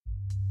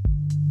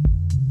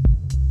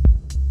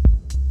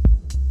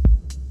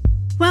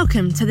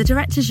Welcome to the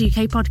Directors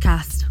UK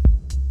podcast.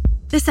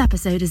 This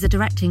episode is a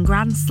directing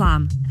grand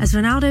slam as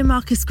Ronaldo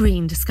Marcus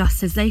Green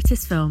discussed his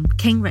latest film,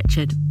 King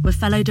Richard, with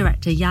fellow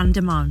director Yann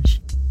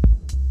Demange.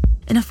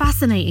 In a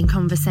fascinating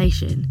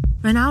conversation,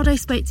 Ronaldo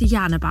spoke to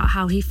Yann about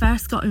how he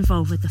first got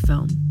involved with the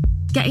film,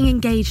 getting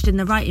engaged in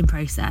the writing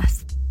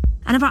process,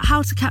 and about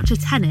how to capture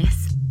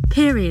tennis,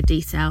 period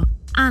detail,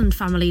 and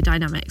family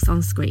dynamics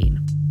on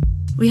screen.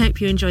 We hope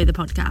you enjoy the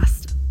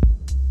podcast.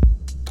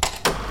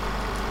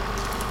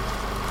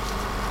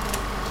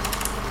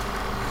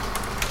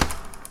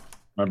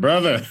 My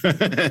brother.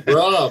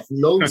 Rob,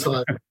 long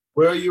time.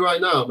 Where are you right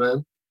now,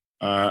 man?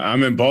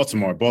 I'm in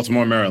Baltimore,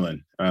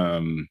 Maryland.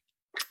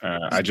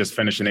 I just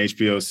finished an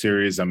HBO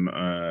series. I'm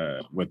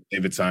with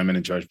David Simon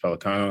and George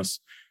Pelecanos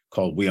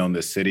called We Own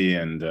This City,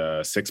 and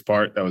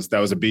 6-part. That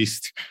was a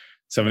beast.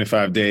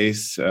 75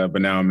 days, but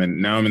now I'm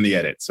in the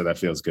edit, so that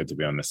feels good to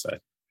be on this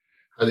side.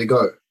 How'd it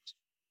go?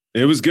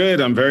 It was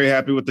good. I'm very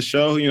happy with the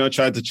show.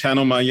 Tried to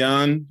channel my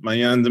Yann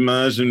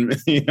Demange,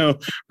 and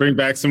bring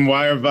back some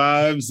Wire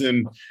vibes,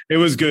 and it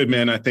was good,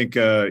 man. I think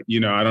I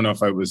don't know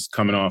if I was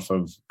coming off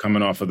of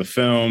the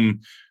film,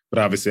 but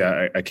obviously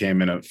I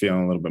came in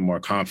feeling a little bit more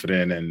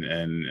confident,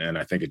 and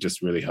I think it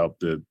just really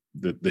helped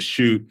the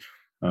shoot.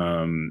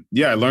 I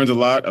learned a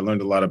lot. I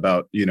learned a lot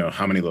about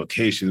how many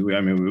locations.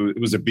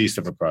 It was a beast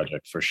of a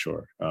project for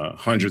sure.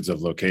 Hundreds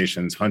of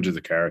locations, hundreds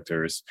of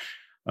characters.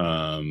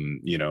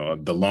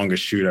 The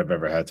longest shoot I've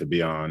ever had to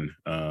be on.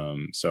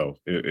 So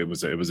it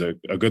was a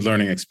good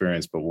learning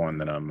experience, but one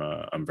that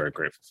I'm very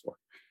grateful for.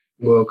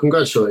 Well,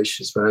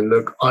 congratulations, man.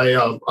 Look, I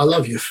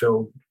love your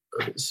film.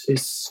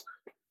 It's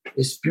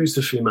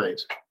beautifully made.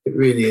 It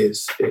really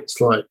is. It's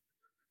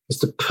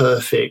the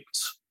perfect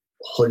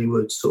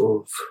Hollywood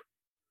sort of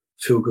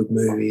feel-good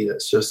movie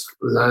that's just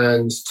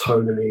lands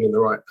tonally in the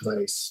right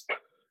place.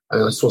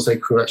 And I just want to say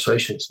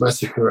congratulations,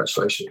 massive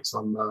congratulations.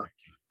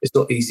 It's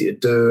not easy to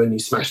do, and you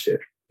smashed it,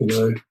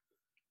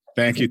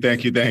 Thank you.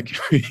 Yeah,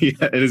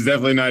 it is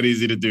definitely not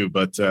easy to do,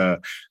 but I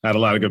had a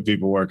lot of good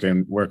people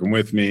working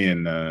with me,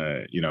 and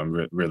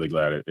I'm really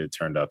glad it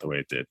turned out the way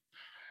it did.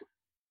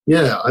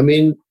 Yeah,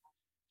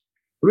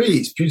 really,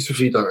 it's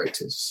beautifully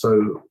directed.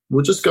 So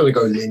we're just going to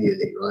go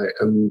linearly, right?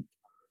 And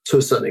to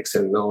a certain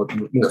extent, now,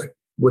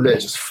 we'll let it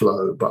just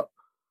flow. But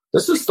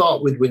let's just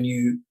start with when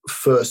you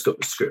first got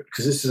the script,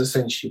 because this was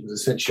essentially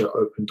an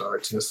open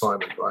directing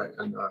assignment, right?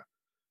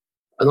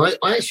 And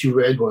I actually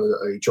read one of the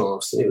early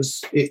drafts, and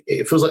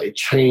it feels like it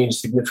changed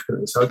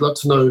significantly. So I'd love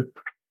to know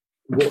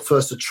what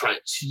first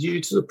attracted you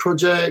to the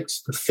project,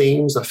 the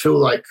themes. I feel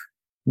like,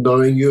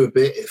 knowing you a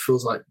bit, it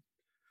feels like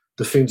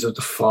the themes of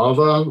the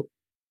father,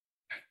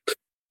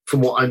 from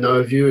what I know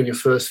of you in your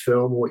first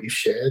film, what you've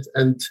shared.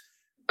 And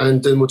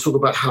then we'll talk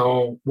about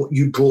what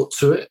you brought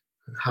to it,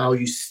 and how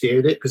you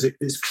steered it, because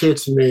it's clear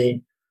to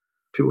me,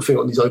 people think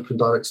on these open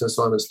directing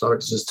assignments,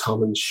 directors just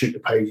come and shoot the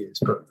pages,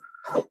 but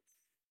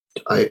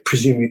I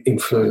presume you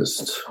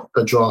influenced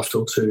a draft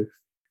or two.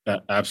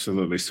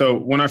 Absolutely. So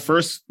when I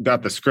first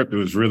got the script, it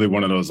was really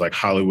one of those like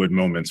Hollywood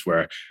moments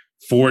where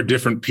 4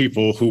 different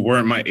people who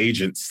weren't my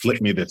agent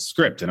slipped me the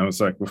script. And I was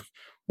like,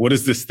 what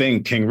is this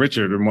thing, King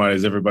Richard? And why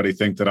does everybody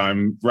think that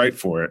I'm right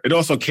for it? It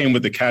also came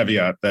with the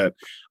caveat that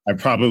I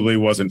probably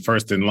wasn't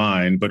first in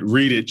line, but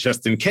read it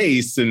just in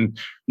case, and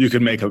you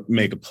could make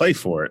a play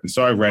for it. And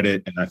so I read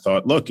it, and I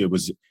thought, look,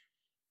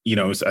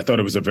 I thought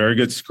it was a very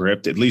good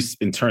script, at least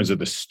in terms of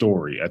the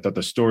story. I thought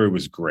the story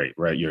was great,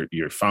 right?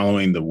 You're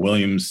following the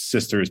Williams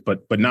sisters,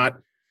 but not,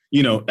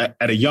 at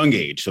a young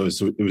age. So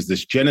it was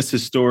this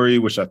Genesis story,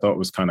 which I thought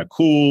was kind of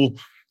cool,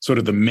 sort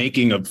of the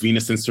making of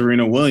Venus and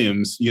Serena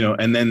Williams,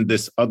 and then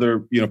this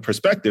other,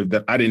 perspective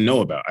that I didn't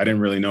know about. I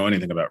didn't really know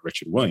anything about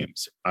Richard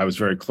Williams. I was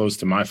very close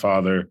to my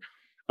father.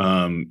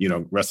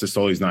 Rest his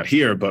soul, he's not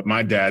here, but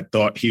my dad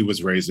thought he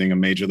was raising a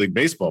Major League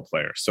Baseball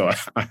player. So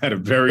I had a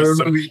very,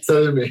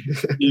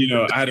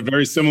 I had a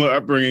very similar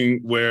upbringing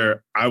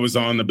where I was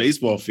on the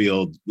baseball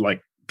field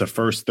like the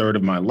first third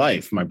of my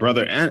life, my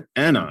brother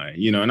and I,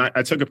 and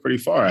I took it pretty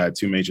far. I had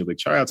 2 Major League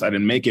tryouts. I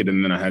didn't make it,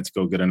 and then I had to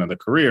go get another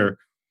career.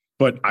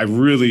 But I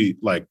really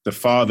like the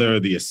father,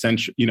 the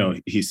essential,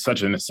 he's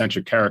such an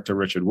eccentric character,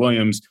 Richard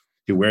Williams.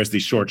 He wears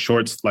these short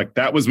shorts. Like,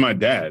 that was my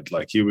dad.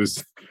 Like, he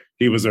was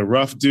a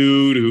rough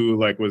dude who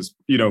was,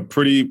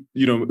 pretty,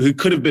 who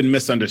could have been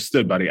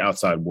misunderstood by the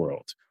outside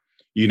world.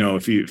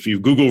 If you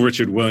Google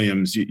Richard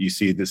Williams, you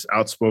see this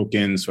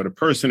outspoken sort of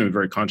person who's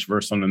very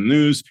controversial in the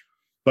news.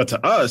 But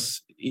to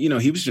us, he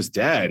was just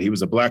dad. He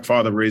was a Black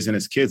father raising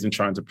his kids and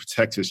trying to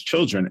protect his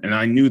children. And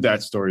I knew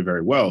that story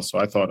very well. So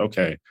I thought,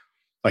 okay,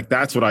 like,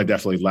 that's what I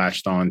definitely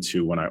latched on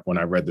to when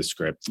I read the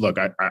script. Look,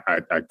 I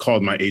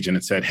called my agent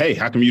and said, hey,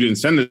 how come you didn't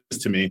send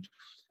this to me?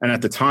 And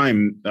at the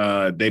time,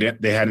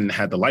 they hadn't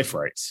had the life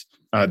rights.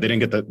 They didn't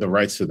get the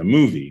rights to the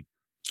movie.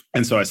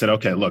 And so I said,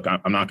 okay, look,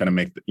 I'm not going to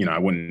make, I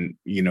wouldn't,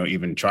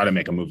 even try to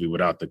make a movie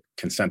without the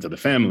consent of the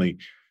family.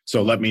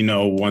 So let me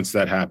know once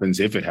that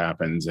happens, if it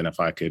happens, and if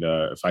I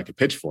could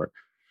pitch for it.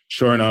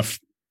 Sure enough,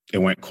 it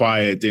went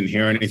quiet, didn't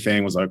hear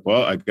anything, was like,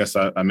 well, I guess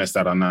I missed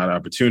out on that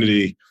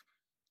opportunity.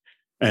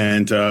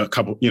 And a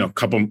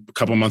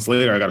couple months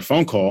later, I got a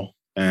phone call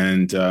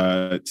and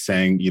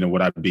saying,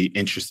 would I be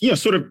interested?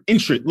 Sort of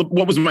interest.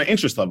 What was my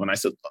interest level? And I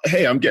said,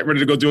 hey, I'm getting ready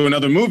to go do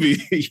another movie.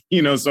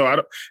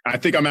 So I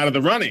think I'm out of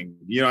the running.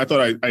 I thought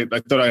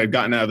I had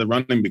gotten out of the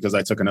running because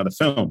I took another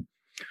film.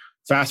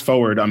 Fast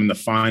forward, I'm in the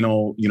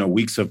final,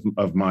 weeks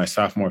of my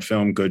sophomore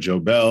film, Good Joe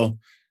Bell,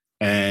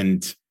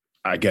 and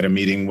I get a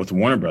meeting with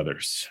Warner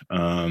Brothers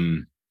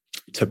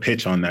to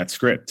pitch on that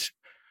script.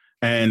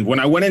 And when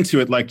I went into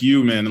it, like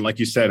you, man, and like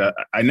you said,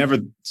 I never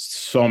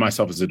saw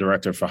myself as a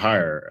director for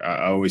hire.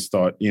 I always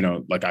thought,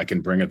 like I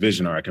can bring a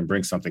vision or I can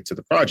bring something to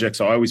the project.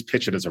 So I always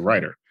pitch it as a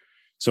writer.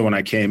 So when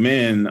I came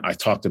in, I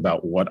talked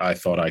about what I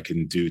thought I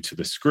can do to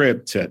the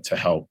script to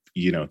help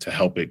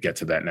it get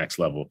to that next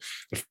level.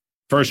 The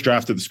first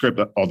draft of the script,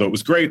 although it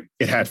was great,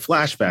 it had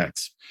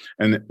flashbacks.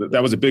 And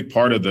that was a big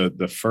part of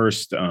the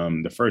first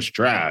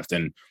draft.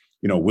 And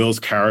Will's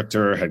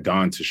character had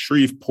gone to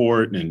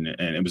Shreveport and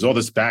it was all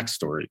this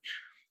backstory.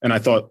 And I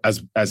thought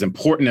as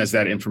important as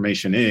that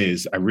information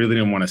is, I really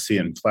didn't want to see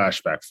it in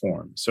flashback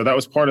form. So that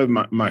was part of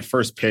my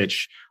first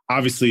pitch.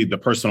 Obviously, the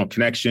personal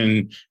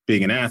connection,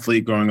 being an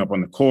athlete, growing up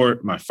on the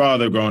court, my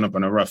father growing up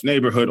in a rough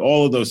neighborhood,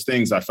 all of those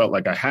things, I felt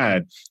like I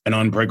had an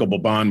unbreakable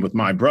bond with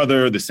my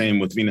brother, the same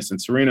with Venus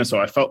and Serena. So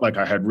I felt like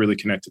I had really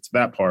connected to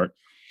that part.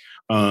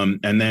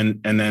 And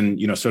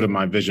then, sort of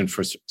my vision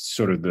for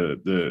sort of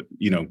the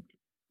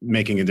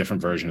making a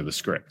different version of the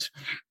script.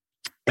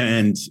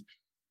 And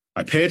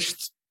I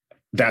pitched,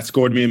 that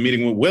scored me a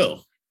meeting with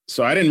Will.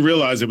 So I didn't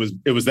realize it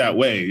was that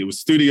way. It was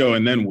studio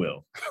and then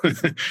Will.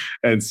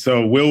 And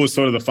so Will was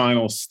sort of the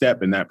final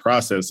step in that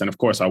process. And of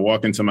course I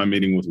walk into my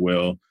meeting with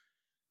Will,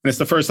 and it's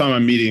the first time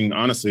I'm meeting,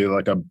 honestly,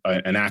 like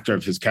an actor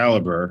of his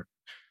caliber.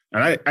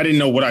 And I didn't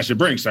know what I should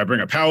bring. Should I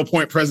bring a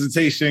PowerPoint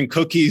presentation,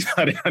 cookies?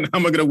 How am I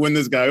going to win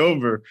this guy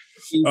over?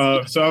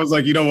 So I was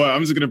like, you know what?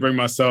 I'm just going to bring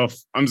myself.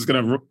 I'm just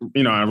going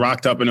to, I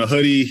rocked up in a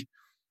hoodie,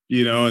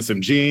 and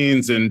some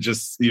jeans and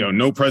just,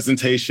 no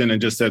presentation,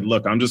 and just said,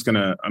 look, I'm just going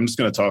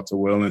to talk to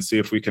Will and see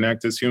if we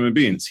connect as human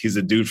beings. He's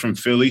a dude from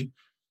Philly.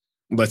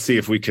 Let's see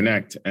if we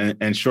connect.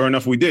 And sure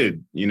enough, we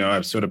did.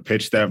 I've sort of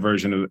pitched that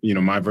version of,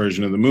 my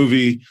version of the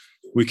movie.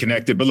 We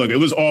connected, but look, it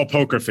was all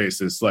poker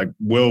faces. Like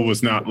Will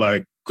was not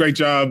like, great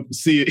job.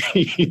 See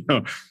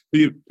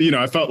it.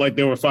 I felt like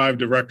there were 5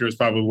 directors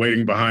probably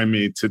waiting behind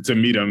me to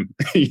meet him,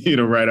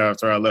 right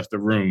after I left the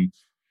room.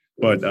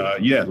 But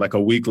like a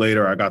week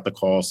later, I got the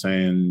call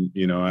saying,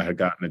 I had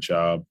gotten a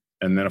job.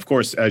 And then, of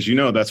course, as you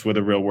know, that's where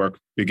the real work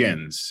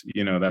begins.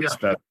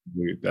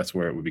 That's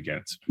where it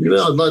begins. I'd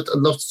love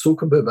to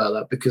talk a bit about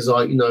that because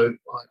I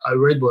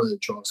read one of the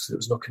drafts that it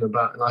was knocking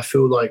about, and I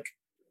feel like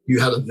you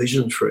had a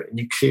vision for it and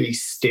you clearly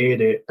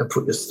steered it and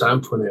put your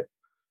stamp on it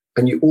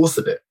and you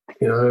authored it,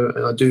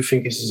 and I do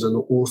think this is an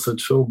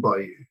authored film by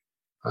you,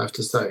 I have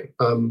to say.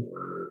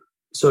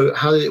 So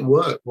how did it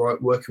work,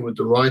 right, working with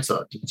the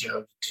writer? Did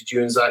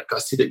you and Zach, I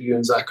see that you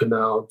and Zach are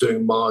now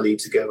doing Marley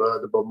together,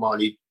 the Bob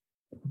Marley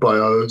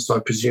bio, so I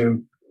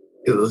presume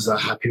it was a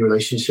happy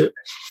relationship?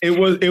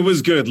 It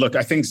was good. Look,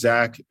 I think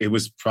Zach, it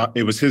was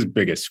his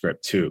biggest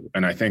script too.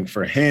 And I think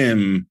for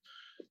him,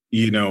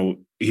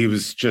 he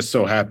was just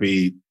so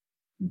happy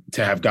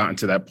to have gotten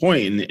to that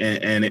point,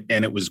 and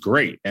it was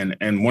great.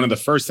 And one of the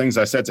first things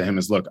I said to him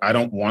is, look, I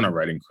don't want a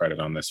writing credit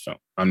on this film.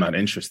 I'm not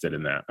interested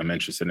in that. I'm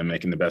interested in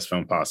making the best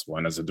film possible.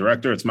 And as a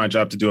director, it's my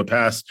job to do a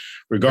pass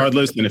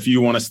regardless. And if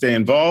you want to stay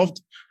involved,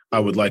 I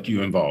would like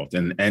you involved.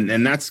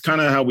 And that's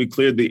kind of how we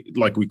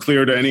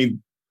cleared any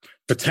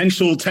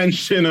potential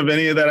tension of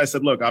any of that. I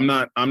said, look, I'm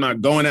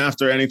not going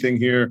after anything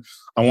here.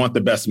 I want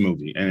the best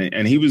movie.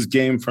 And he was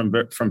game from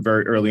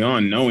very early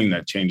on, knowing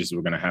that changes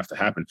were going to have to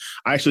happen.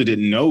 I actually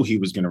didn't know he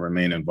was going to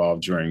remain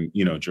involved during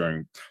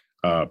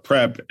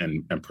prep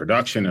and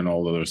production and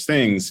all of those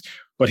things,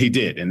 but he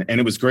did. And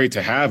it was great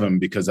to have him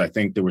because I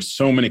think there were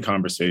so many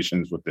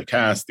conversations with the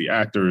cast, the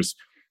actors,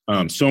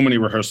 so many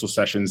rehearsal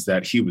sessions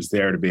that he was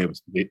there to be able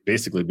to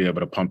basically be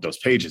able to pump those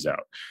pages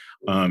out.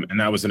 And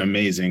that was an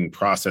amazing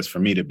process for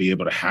me to be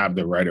able to have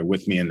the writer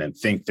with me and then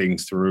think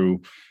things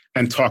through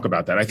and talk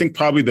about that. I think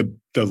probably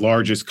the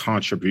largest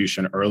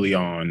contribution early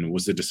on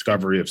was the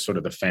discovery of sort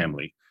of the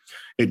family.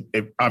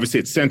 It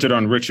obviously it's centered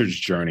on Richard's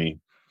journey.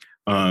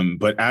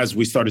 But as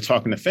we started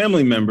talking to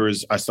family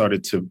members, I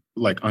started to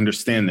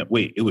understand that,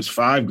 wait, it was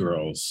 5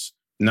 girls,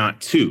 not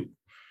 2.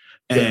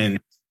 And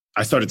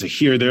I started to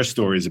hear their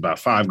stories about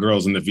 5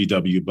 girls in the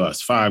VW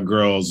bus, 5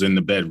 girls in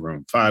the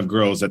bedroom, 5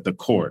 girls at the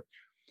court.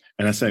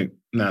 And I said,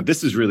 now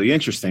this is really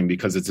interesting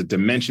because it's a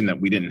dimension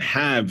that we didn't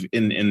have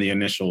in the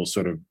initial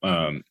sort of,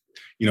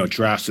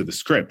 drafts of the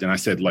script. And I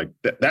said,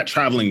 that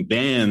traveling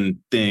band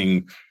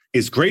thing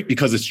is great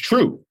because it's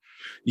true.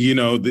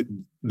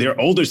 Their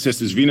older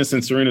sisters, Venus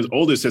and Serena's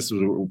older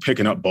sisters, were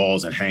picking up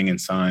balls and hanging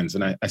signs.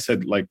 And I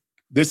said,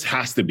 this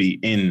has to be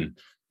in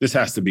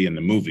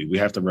the movie. We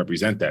have to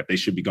represent that. They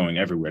should be going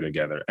everywhere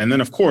together. And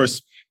then, of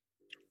course,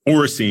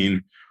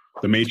 Oracene,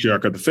 the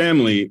matriarch of the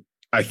family,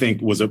 I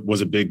think was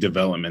a big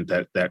development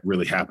that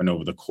really happened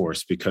over the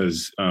course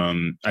because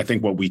I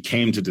think what we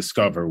came to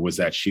discover was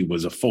that she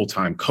was a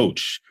full-time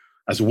coach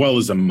as well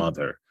as a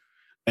mother.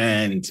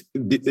 And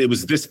it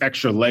was this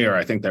extra layer,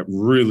 I think, that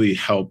really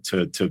helped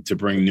to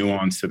bring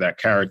nuance to that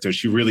character.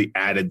 She really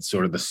added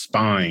sort of the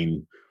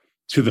spine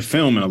to the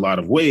film in a lot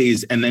of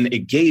ways. And then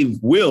it gave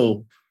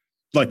Will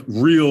like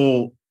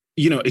real,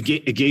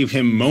 it gave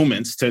him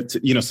moments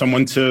to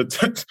someone to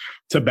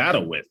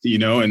battle with,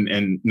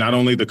 and not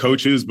only the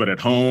coaches, but at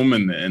home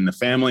and the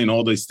family and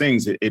all these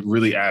things. It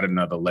really added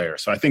another layer.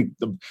 So I think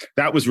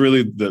that was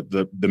really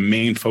the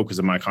main focus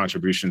of my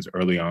contributions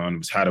early on,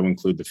 was how to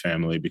include the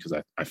family, because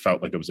I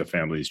felt like it was a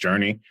family's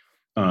journey,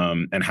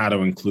 and how to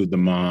include the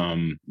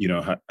mom,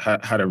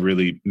 how to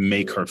really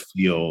make her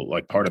feel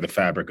like part of the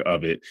fabric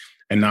of it,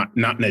 and not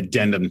an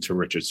addendum to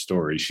Richard's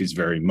story. She's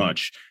very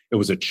much, it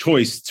was a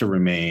choice to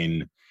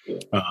remain.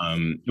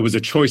 It was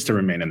a choice to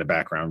remain in the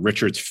background.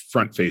 Richard's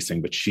front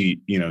facing, but she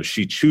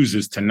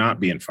chooses to not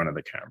be in front of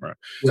the camera.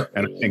 Yeah.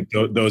 And I think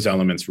those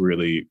elements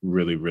really,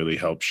 really, really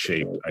help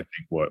shape, I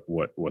think,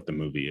 what the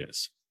movie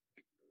is.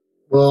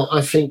 Well,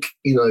 I think,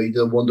 you did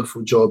a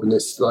wonderful job, and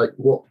it's like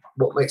what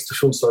makes the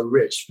film so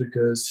rich,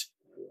 because,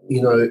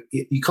 you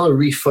kind of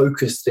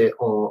refocused it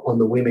on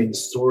the women's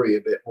story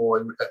a bit more,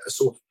 and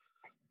sort of,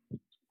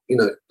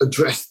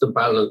 address the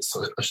balance,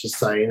 I should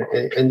say.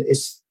 And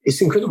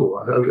it's incredible.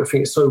 I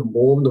think it's so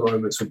warm, the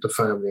moments with the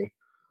family.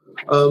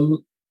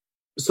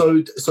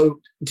 So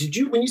did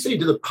you, when you say you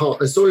did a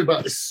part, sorry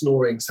about this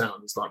snoring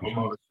sound, it's like my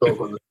mother's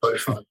dog on the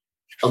sofa.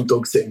 I'm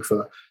dog sitting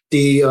for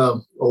the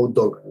old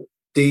dog.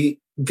 When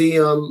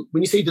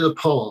you say you did a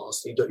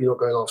pass, you're not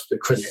going after the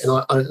credit, and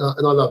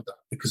I love that,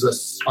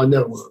 because I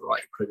never want to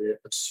write credit.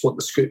 I just want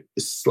the script.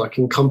 It's like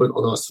incumbent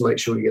on us to make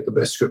sure we get the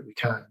best script we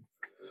can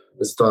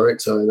as a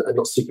director, and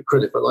not seek a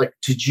credit. But like,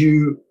 did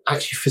you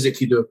actually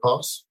physically do a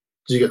pass?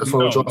 Did you get the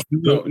final draft?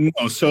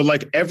 No. So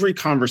like every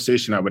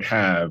conversation I would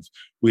have,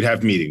 we'd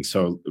have meetings.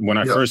 So when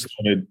I first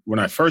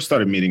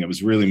started meeting, it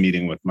was really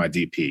meeting with my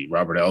DP,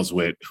 Robert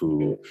Elswit,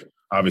 who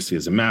obviously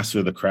is a master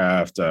of the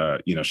craft,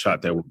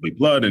 shot There Will Be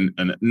Blood and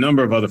a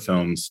number of other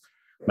films,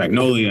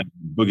 Magnolia,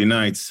 Boogie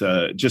Nights,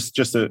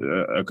 just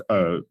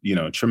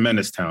a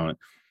tremendous talent.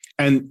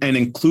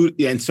 And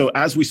so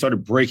as we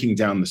started breaking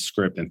down the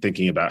script and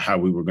thinking about how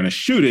we were going to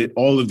shoot it,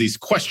 all of these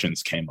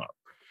questions came up.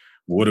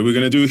 What are we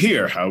going to do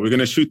here? How are we going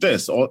to shoot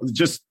this? All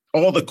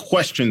the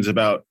questions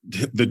about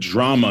the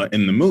drama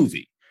in the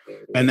movie.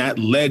 And that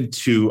led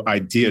to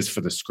ideas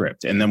for the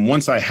script. And then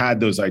once I had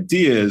those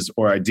ideas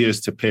or ideas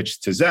to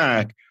pitch to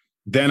Zach,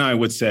 then I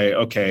would say,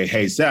 okay,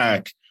 hey,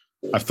 Zach,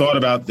 I've thought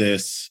about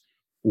this.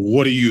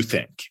 What do you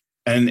think?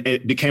 And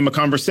it became a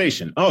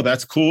conversation. Oh,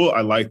 that's cool.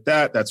 I like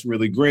that. That's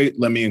really great.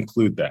 Let me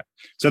include that.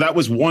 So that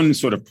was one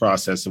sort of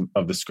process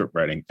of the script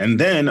writing. And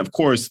then, of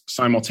course,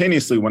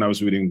 simultaneously, when I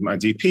was reading my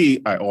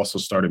DP, I also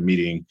started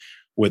meeting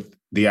with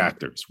the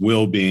actors,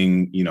 Will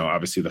being,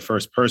 obviously the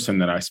first person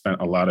that I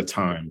spent a lot of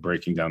time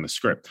breaking down the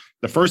script.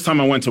 The first time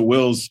I went to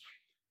Will's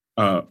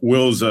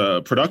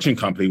production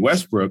company,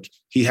 Westbrook,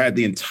 he had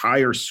the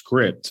entire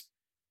script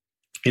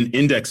in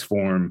index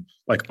form,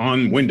 like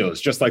on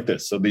Windows, just like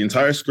this. So the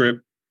entire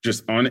script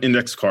just on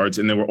index cards,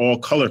 and they were all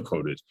color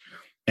coded.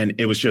 And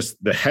it was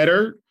just the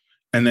header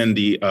and then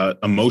the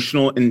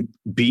emotional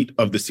beat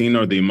of the scene,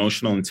 or the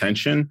emotional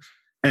intention.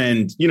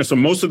 And, so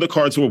most of the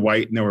cards were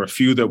white, and there were a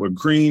few that were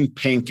green,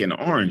 pink, and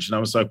orange. And I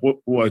was like,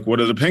 what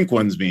do the pink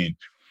ones mean?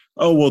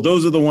 Oh, well,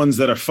 those are the ones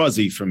that are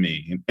fuzzy for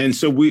me. And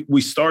so I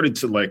started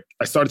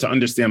to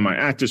understand my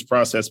actor's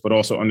process, but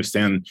also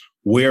understand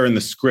where in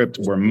the script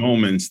were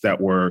moments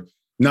that were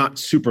not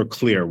super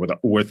clear,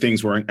 where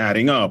things weren't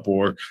adding up,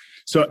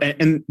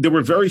 and there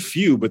were very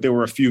few, but there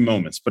were a few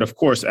moments. But of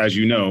course, as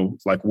you know,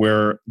 like,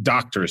 we're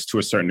doctors to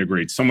a certain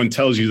degree. Someone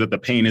tells you that the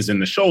pain is in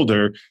the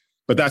shoulder,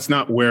 but that's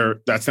not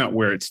where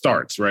it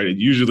starts, right? It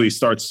usually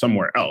starts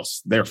somewhere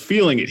else. They're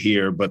feeling it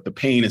here, but the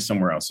pain is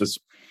somewhere else.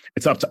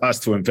 It's up to us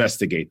to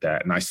investigate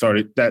that. And I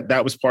started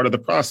that was part of the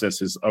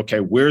process, is, okay,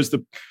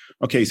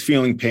 he's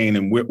feeling pain,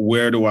 and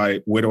where do I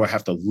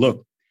have to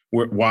look?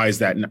 Why is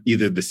that?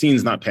 Either the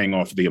scene's not paying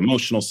off, the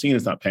emotional scene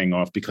is not paying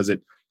off because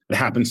it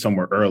happened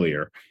somewhere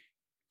earlier.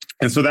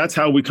 And so that's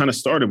how we kind of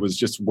started, was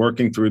just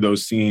working through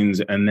those scenes,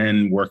 and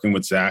then working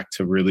with Zach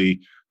to really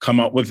come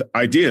up with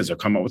ideas or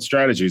come up with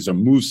strategies or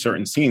move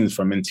certain scenes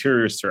from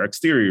interiors to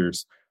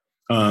exteriors.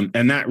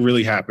 And that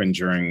really happened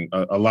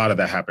a lot of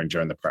that happened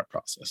during the prep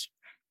process.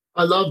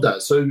 I love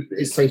that. So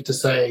it's safe to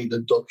say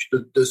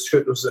the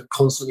script was a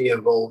constantly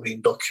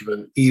evolving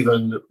document,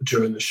 even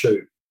during the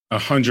shoot.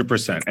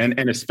 100%.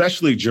 And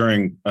especially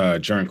during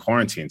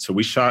quarantine. So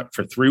we shot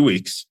for 3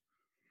 weeks.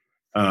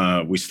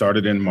 We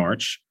started in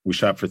March. We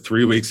shot for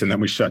 3 weeks, and then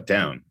we shut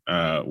down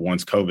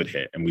once COVID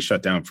hit, and we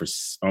shut down for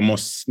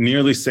almost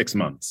nearly 6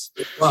 months.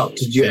 Wow!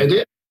 Did you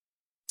edit?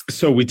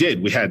 So we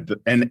did. We had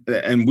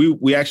and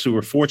we actually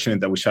were fortunate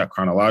that we shot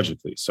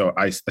chronologically. So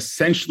I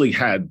essentially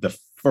had the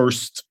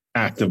first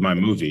act of my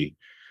movie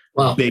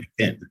baked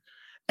in,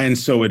 and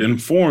so it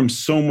informed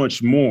so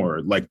much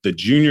more. Like the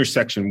junior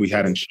section we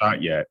hadn't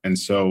shot yet, and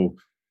so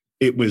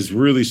it was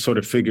really sort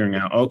of figuring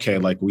out, okay,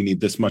 like, we need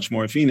this much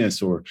more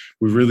Venus, or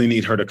we really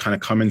need her to kind of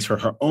come into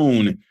her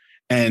own.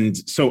 And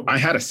so I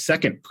had a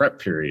second prep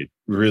period,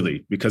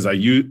 really, because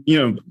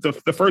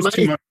the first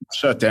 2 months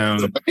shut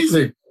down.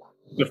 Amazing.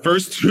 The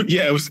first two,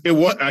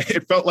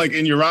 it felt like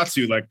in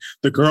Urazu, like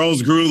the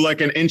girls grew like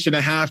 1.5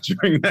 inches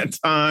during that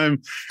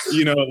time.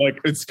 Like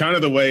it's kind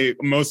of the way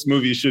most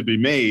movies should be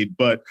made.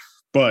 But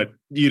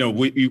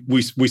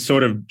we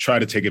sort of try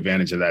to take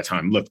advantage of that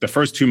time. Look, the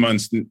first 2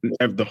 months,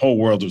 the whole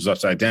world was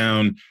upside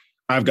down.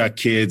 I've got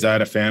kids. I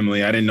had a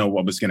family. I didn't know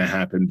what was going to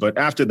happen. But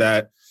after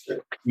that,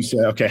 we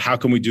said, okay, how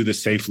can we do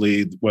this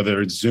safely,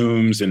 whether it's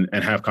Zooms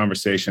and have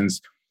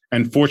conversations?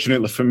 And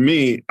fortunately for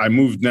me, I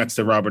moved next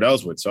to Robert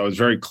Elswit. So I was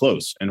very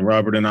close. And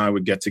Robert and I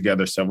would get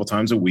together several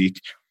times a week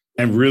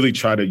and really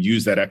try to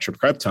use that extra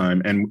prep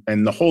time.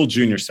 And the whole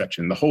junior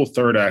section, the whole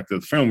third act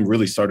of the film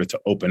really started to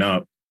open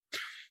up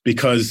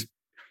because,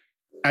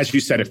 as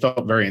you said, it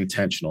felt very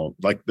intentional.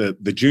 Like the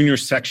junior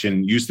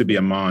section used to be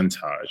a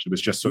montage. It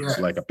was just sort of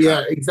like a...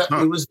 Yeah,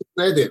 exactly. It was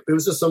an edit. It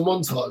was just a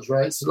montage,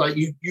 right? So like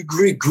you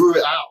grew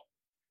it out.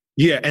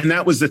 Yeah, and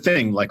that was the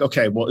thing. Like,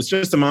 okay, well, it's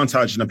just a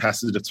montage and a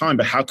passage of time,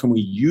 but how can we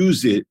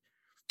use it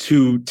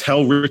to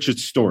tell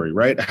Richard's story,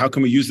 right? How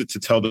can we use it to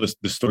tell the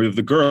story of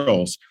the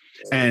girls?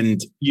 And,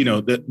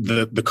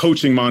 the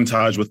coaching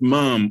montage with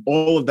Mom,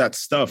 all of that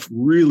stuff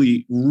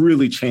really,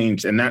 really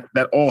changed. And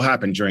that all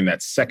happened during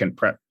that second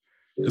prep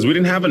because we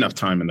didn't have enough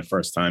time in the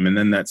first time. And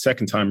then that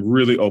second time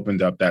really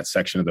opened up that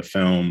section of the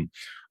film,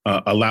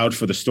 allowed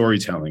for the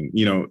storytelling.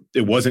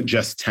 It wasn't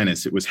just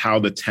tennis. It was how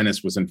the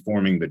tennis was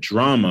informing the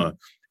drama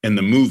in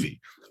the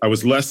movie. I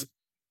was less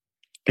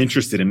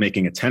interested in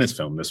making a tennis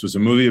film. This was a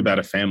movie about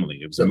a family.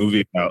 It was a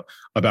movie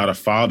about a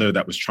father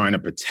that was trying to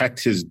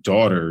protect his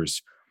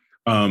daughters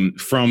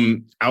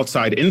from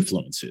outside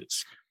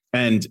influences.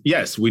 And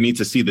yes, we need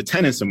to see the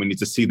tennis and we need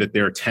to see that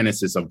their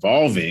tennis is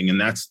evolving. And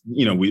that's,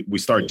 we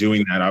start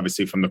doing that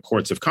obviously from the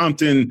courts of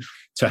Compton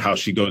to how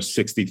she goes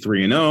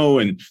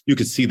 63-0. And you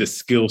could see the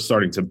skill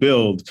starting to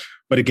build.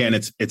 But again,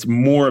 it's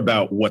more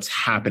about what's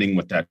happening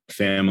with that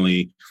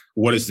family.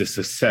 What is the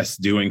success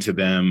doing to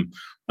them?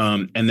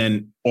 And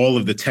then all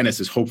of the tennis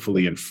is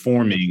hopefully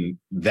informing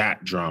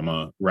that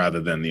drama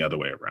rather than the other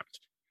way around.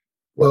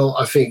 Well,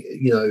 I think,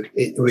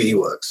 it really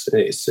works.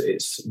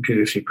 It's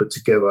beautifully put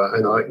together.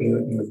 And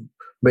you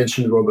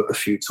mentioned Robert a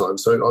few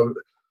times. So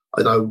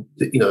I know,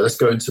 let's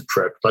go into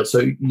prep. Like,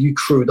 so you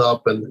crewed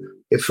up and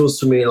it feels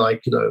to me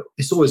like,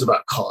 it's always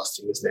about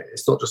casting, isn't it?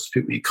 It's not just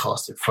people you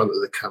cast in front of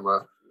the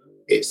camera.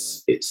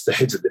 It's the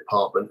heads of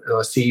department. And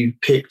I see you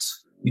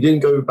didn't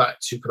go back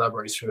to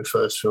collaborating with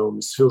your first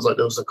films. It feels like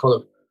there was a kind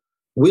of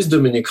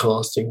wisdom in your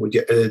casting with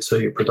your editor,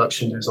 your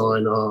production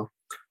designer,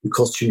 your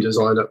costume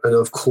designer, and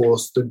of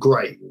course, the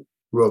great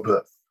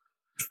Robert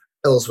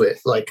Elswit.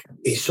 Like,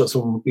 he shot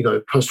some,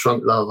 Punch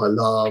Drunk Love, I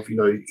love,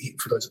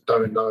 for those that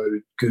don't know,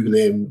 Google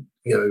him,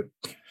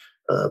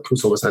 Paul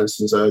Thomas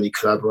Anderson's early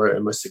collaborator,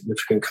 most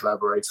significant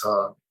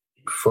collaborator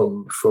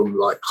from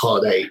like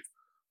Hard Eight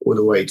all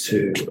the way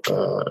to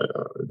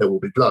There Will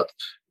Be Blood.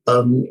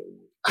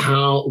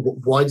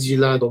 Why did you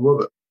land on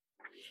Robert?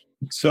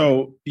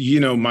 So,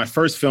 my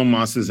first film,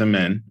 Monsters and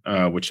Men,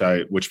 which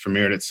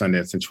premiered at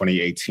Sundance in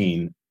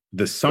 2018,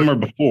 the summer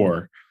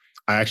before,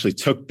 I actually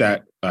took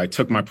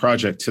my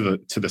project to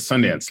the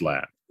Sundance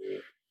Lab.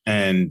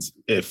 And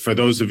if for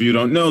those of you who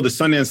don't know, the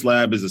Sundance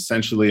Lab is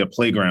essentially a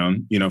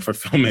playground, for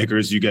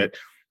filmmakers.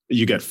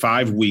 You get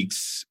 5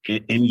 weeks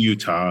in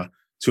Utah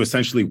to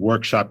essentially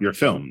workshop your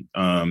film.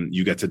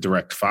 You get to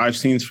direct 5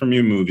 scenes from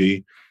your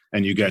movie,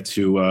 and you get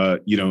to,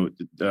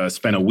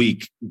 spend a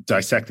week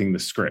dissecting the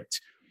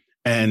script.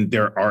 And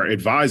there are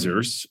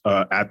advisors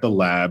at the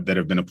lab that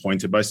have been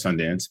appointed by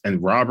Sundance.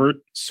 And Robert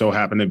so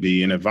happened to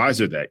be an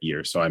advisor that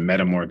year. So I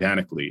met him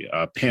organically.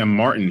 Pam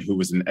Martin, who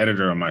was an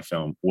editor on my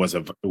film, was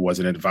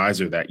an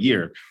advisor that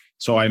year.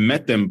 So I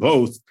met them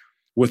both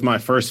with my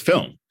first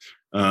film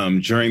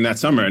during that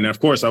summer. And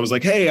of course, I was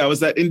like, hey, I was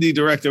that indie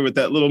director with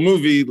that little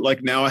movie.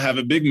 Like, now I have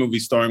a big movie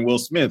starring Will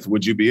Smith.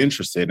 Would you be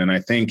interested? And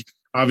I think,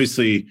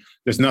 obviously,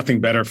 there's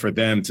nothing better for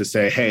them to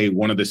say, hey,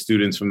 one of the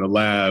students from the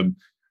lab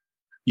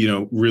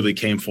really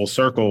came full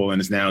circle and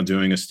is now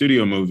doing a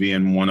studio movie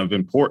and one of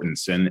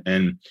importance.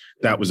 And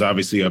that was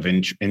obviously of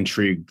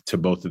intrigue to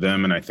both of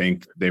them. And I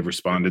think they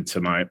responded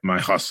to my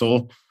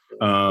hustle.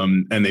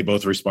 And they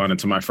both responded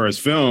to my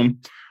first film.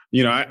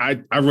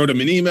 I wrote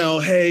him an email.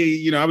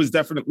 Hey, I was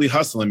definitely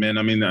hustling, man.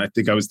 I mean, I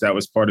think that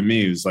was part of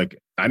me. It was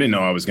like, I didn't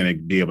know I was going to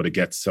be able to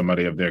get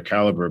somebody of their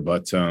caliber,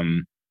 but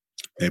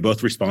they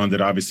both responded.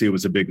 Obviously, it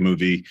was a big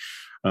movie.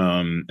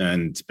 And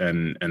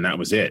that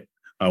was it.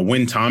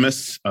 Wynn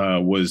Thomas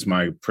was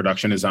my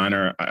production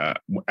designer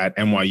at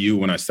NYU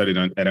when I studied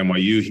at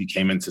NYU. He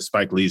came into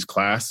Spike Lee's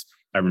class.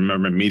 I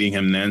remember meeting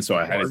him then, so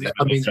I had his.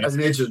 I mean, a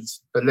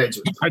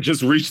legend. I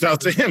just reached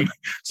out to him.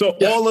 So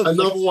all of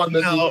another one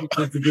that you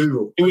have to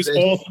Google. It was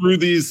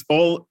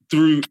all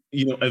through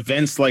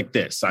events like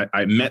this.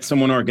 I met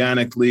someone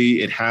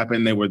organically. It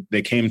happened.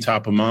 They came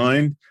top of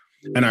mind,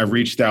 and I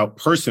reached out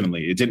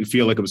personally. It didn't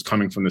feel like it was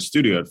coming from the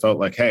studio. It felt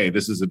like, hey,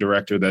 this is a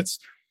director that's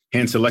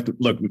hand selected.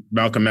 Look,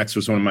 Malcolm X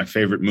was one of my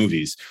favorite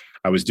movies.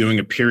 I was doing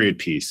a period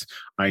piece.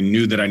 I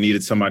knew that I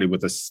needed somebody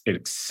with an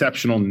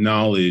exceptional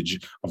knowledge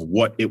of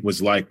what it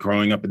was like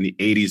growing up in the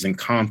 80s in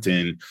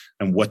Compton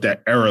and what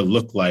that era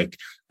looked like,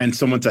 and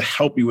someone to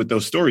help you with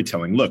those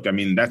storytelling. Look, I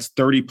mean, that's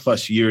 30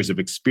 plus years of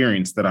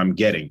experience that I'm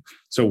getting.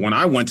 So when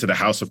I went to the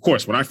house, of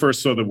course, when I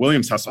first saw the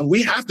Williams house,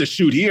 we have to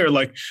shoot here.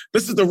 Like,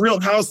 this is the real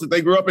house that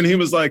they grew up in. He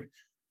was like,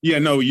 yeah,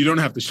 no, you don't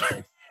have to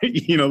shoot.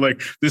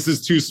 Like, this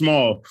is too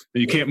small.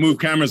 You can't move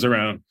cameras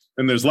around.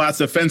 And there's lots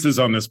of fences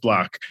on this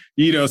block,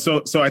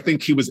 so I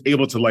think he was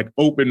able to like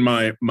open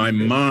my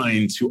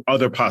mind to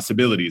other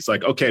possibilities.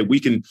 Like, okay, we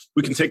can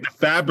take the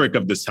fabric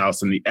of this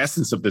house and the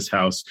essence of this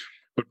house,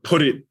 but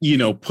put it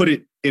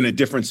in a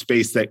different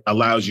space that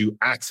allows you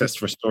access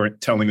for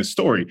telling a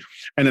story.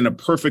 And in a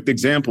perfect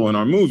example in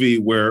our movie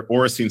where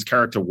Oracle's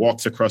character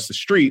walks across the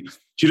street,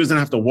 she doesn't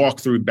have to walk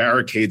through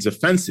barricades of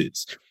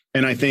fences.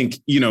 And I think,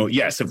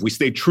 yes, if we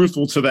stayed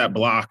truthful to that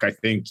block, I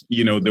think,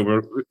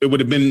 it would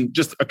have been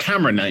just a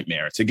camera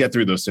nightmare to get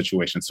through those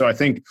situations. So I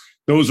think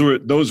those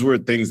were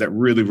things that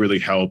really, really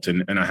helped.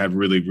 And I had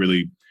really,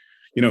 really,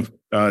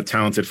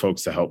 talented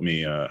folks to help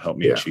me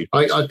achieve.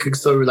 I could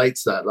so relate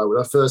to that. Like when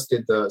I first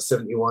did the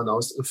 71,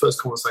 the first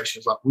conversation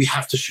was like, we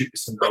have to shoot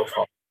this in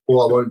Belfast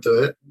or I won't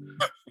do it.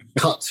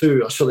 Cut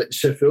to, I shot it in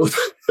Sheffield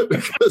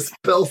because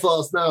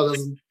Belfast now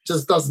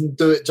doesn't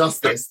do it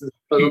justice.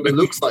 It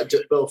looks like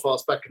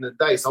Belfast back in the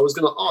day. So I was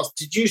going to ask,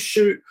 did you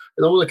shoot,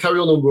 and I want to carry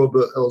on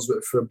Robert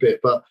Elswit for a bit,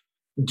 but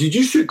did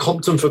you shoot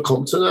Compton for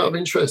Compton out of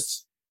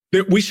interest?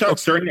 We shot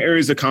certain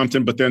areas of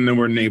Compton, but then there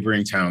were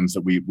neighboring towns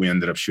that we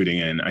ended up shooting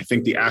in. I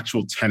think the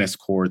actual tennis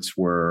courts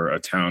were a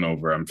town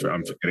over. I'm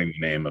forgetting the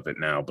name of it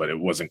now, but it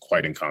wasn't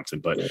quite in Compton.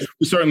 But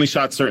we certainly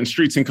shot certain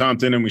streets in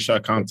Compton, and we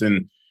shot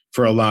Compton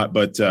for a lot.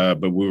 But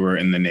we were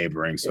in the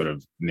neighboring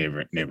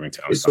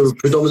towns. So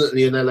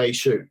predominantly an LA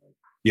shoot.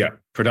 Yeah,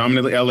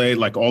 predominantly LA.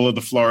 Like all of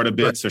the Florida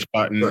bits are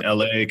shot in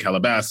LA,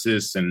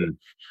 Calabasas, and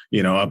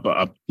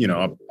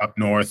up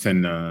north,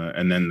 and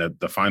then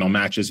the final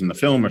matches in the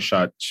film are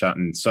shot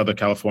in Southern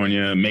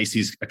California.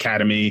 Macy's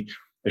Academy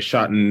is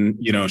shot in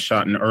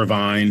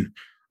Irvine.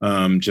 We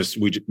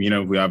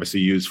obviously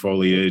use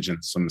foliage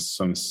and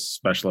some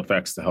special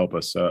effects to help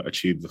us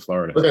achieve the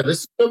Florida. Okay,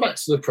 let's go back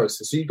to the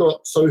process.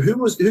 So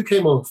who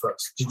came on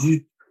first?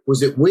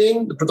 Was it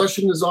Wing, the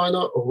production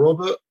designer, or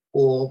Robert?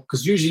 Or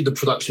because usually the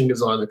production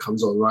designer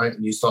comes on, right,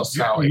 and you start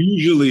scouting.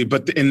 Usually,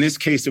 but in this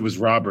case, it was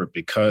Robert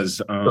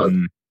because.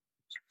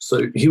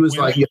 So he was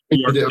like,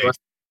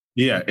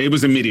 yeah, it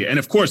was immediate. And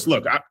of course,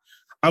 look,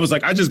 I was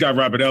like, I just got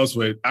Robert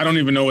Elswit. I don't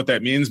even know what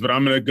that means, but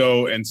I'm going to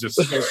go and just,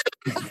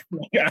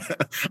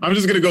 I'm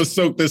just going to go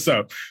soak this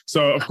up.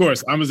 So of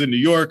course I was in New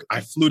York.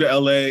 I flew to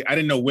LA. I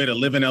didn't know where to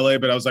live in LA,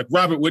 but I was like,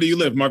 Robert, where do you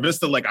live? Mar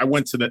Vista. Like I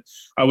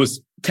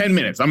was 10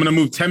 minutes. I'm going to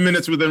move 10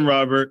 minutes within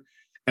Robert.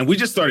 And we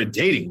just started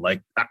dating.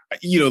 Like,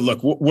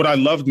 look, what I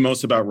loved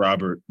most about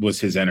Robert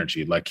was his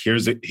energy. Like,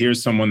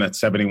 here's someone that's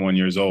 71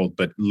 years old,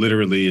 but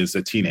literally is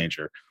a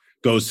teenager,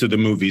 goes to the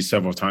movies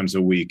several times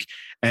a week.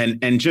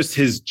 And just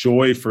his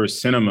joy for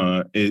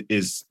cinema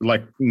is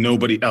like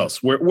nobody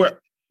else.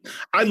 Where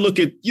I look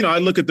at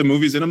the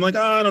movies and I'm like,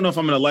 I don't know if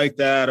I'm going to like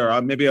that,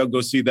 or maybe I'll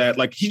go see that.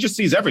 Like, he just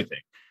sees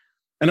everything.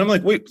 And I'm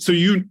like, wait, so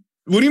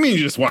what do you mean you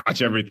just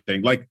watch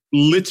everything? Like,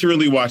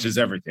 literally watches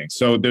everything.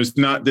 So there's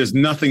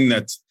nothing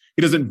that's,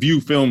 he doesn't view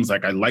films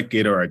like I like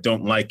it or I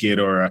don't like it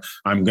or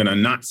I'm going to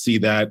not see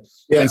that.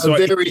 Yeah, and so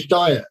a varied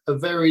diet.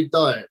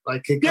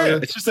 Like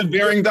it's just a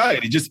varying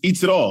diet. He just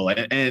eats it all.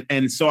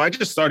 And so I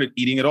just started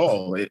eating it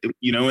all,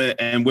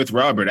 and with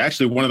Robert,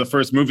 actually one of the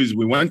first movies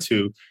we went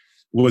to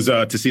was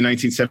to see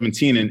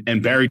 1917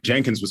 and Barry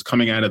Jenkins was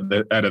coming out of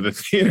the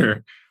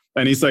theater.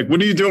 And he's like,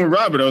 what are you doing with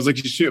Robert? I was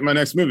like, you shoot my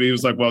next movie. He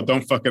was like, well,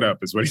 don't fuck it up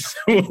is what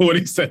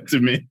he said to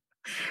me.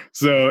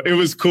 So it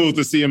was cool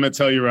to see him at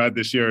Telluride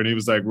this year, and he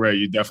was like, "Ray,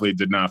 you definitely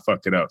did not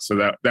fuck it up." So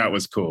that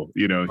was cool,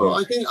 Well,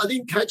 I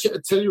didn't catch it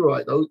at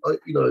Telluride,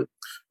 though,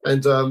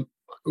 and I'm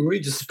really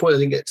disappointed I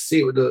didn't get to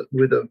see it with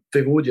a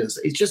big audience.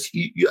 It's just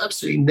you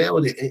absolutely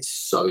nailed it. It's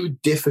so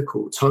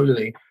difficult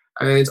tonally,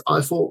 and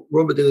I thought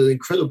Robert did an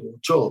incredible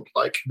job.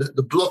 Like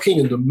the blocking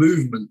and the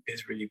movement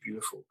is really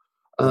beautiful.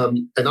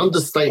 And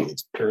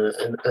understated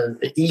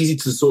and easy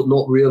to sort of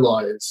not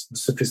realize the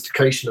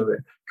sophistication of it.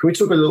 Can we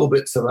talk a little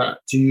bit to that?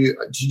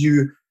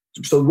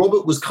 So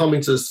Robert was coming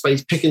to the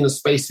space, picking the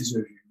spaces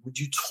with you. Would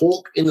you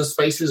talk in the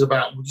spaces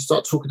would you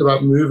start talking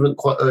about movement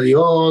quite early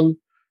on?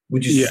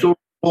 Would you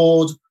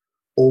storyboard?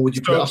 Or would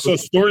you so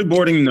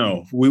storyboarding?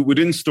 No, we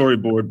didn't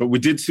storyboard, but we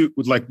did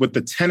with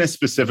the tennis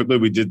specifically.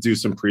 We did do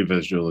some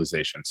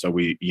pre-visualization. So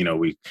we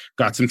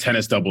got some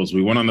tennis doubles.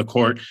 We went on the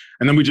court,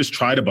 and then we just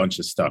tried a bunch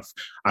of stuff.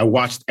 I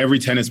watched every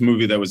tennis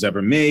movie that was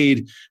ever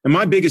made, and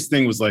my biggest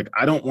thing was like,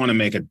 I don't want to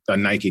make a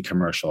Nike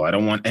commercial. I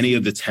don't want any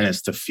of the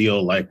tennis to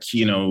feel like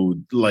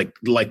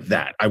like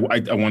that. I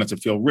want it to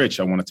feel rich.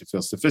 I want it to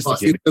feel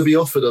sophisticated. You'll be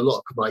offered a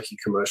lot of Nike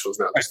commercials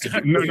now.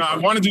 No, I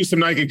want to do some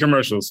Nike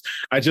commercials.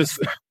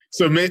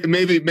 So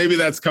maybe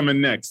that's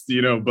coming next,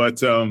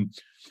 but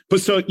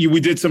we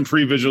did some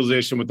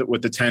pre-visualization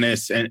with the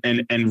tennis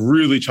and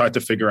really tried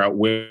to figure out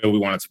where we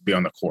wanted to be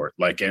on the court,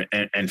 like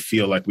and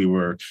feel like we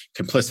were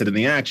complicit in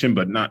the action,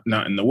 but not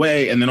in the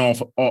way. And then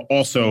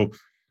also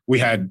we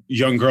had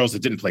young girls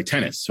that didn't play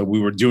tennis, so we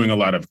were doing a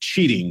lot of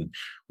cheating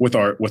with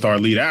our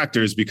lead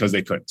actors because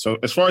they couldn't. So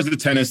as far as the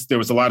tennis, there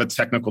was a lot of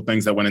technical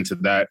things that went into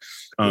that.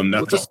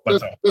 Let's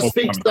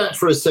speak to that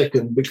for a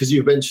second, because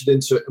you ventured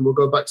into it, and we'll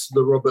go back to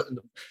the Robert and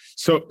the...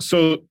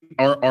 So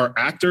our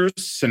actors,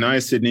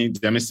 Sanaya Sidney,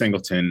 Demi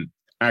Singleton,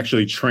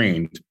 actually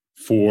trained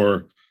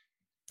for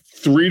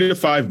 3 to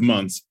 5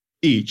 months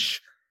each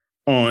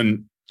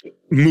on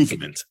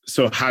movement.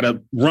 So how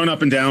to run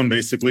up and down,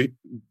 basically,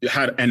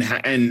 how to,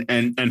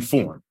 and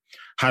form.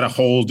 How to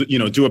hold,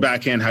 do a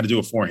backhand, how to do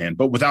a forehand,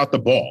 but without the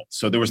ball.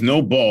 So there was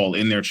no ball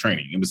in their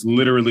training. It was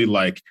literally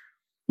like,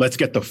 let's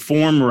get the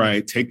form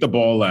right, take the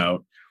ball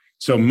out.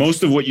 So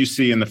most of what you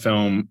see in the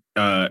film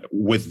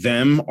with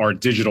them are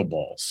digital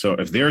balls. So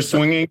if they're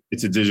swinging,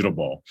 it's a digital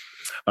ball.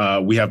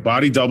 We have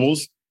body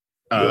doubles,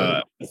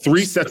 3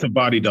 sets of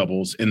body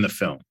doubles in the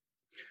film.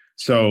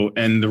 So,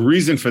 and the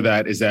reason for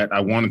that is that I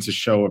wanted to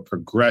show a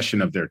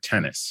progression of their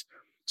tennis.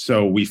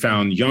 So we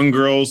found young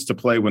girls to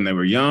play when they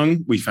were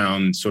young. We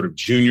found sort of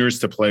juniors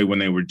to play when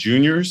they were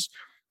juniors.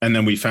 And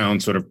then we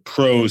found sort of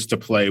pros to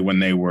play when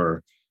they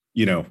were,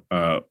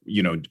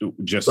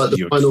 just like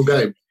the final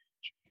game.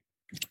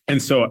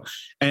 And so,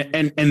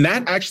 and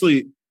that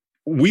actually,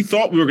 we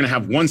thought we were going to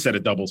have 1 set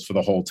of doubles for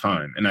the whole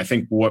time. And I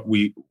think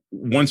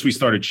once we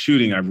started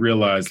shooting, I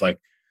realized, like,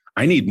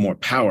 I need more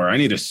power. I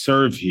need a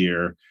serve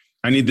here.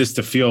 I need this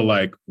to feel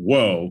like,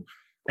 whoa.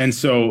 And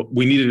so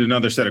we needed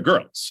another set of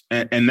girls.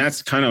 And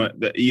that's kind of,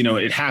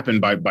 it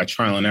happened by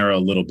trial and error a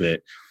little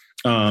bit.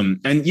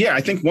 And yeah, I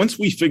think once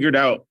we figured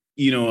out,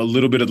 a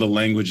little bit of the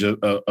language of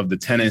the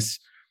tennis,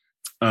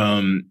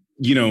 I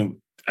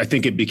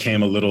think it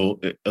became a little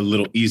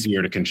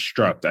easier to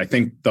construct. I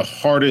think the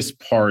hardest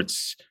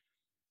parts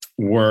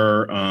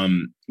were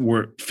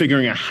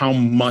figuring out how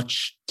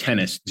much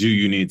tennis do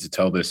you need to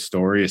tell this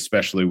story,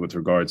 especially with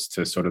regards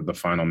to sort of the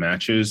final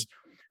matches.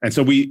 And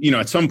so we,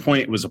 at some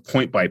point it was a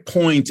point by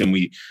point, and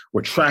we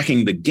were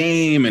tracking the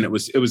game, and it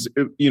was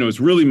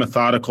really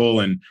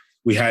methodical, and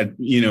we had,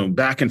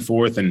 back and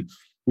forth, and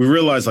we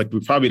realized, like, we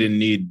probably didn't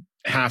need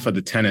half of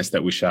the tennis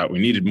that we shot. We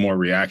needed more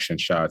reaction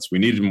shots. We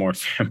needed more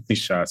family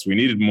shots. We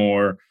needed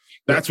more.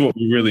 That's what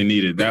we really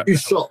needed. You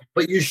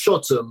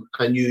shot them,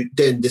 and you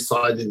then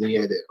decided in the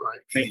edit, right?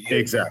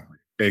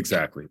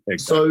 Exactly.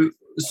 So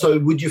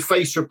would you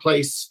face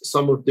replace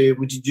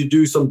would you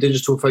do some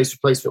digital face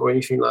replacement or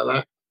anything like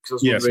that?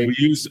 Yes,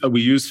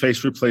 we use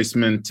face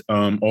replacement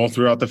all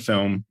throughout the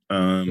film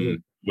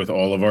with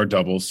all of our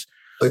doubles.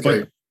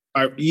 Okay.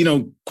 But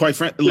quite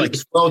frankly, like,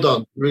 it's well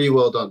done, really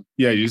well done.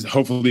 Yeah,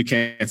 hopefully you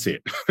can't see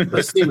it.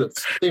 It's seamless.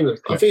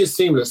 I think it's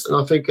seamless, and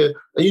I think and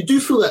you do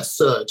feel that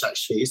surge.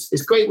 Actually,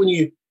 it's great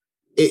when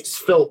it's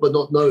felt but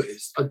not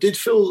noticed. I did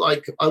feel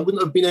like I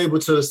wouldn't have been able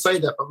to say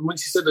that, but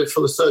once you said they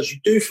feel the surge, you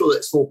do feel that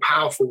it's more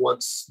powerful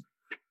once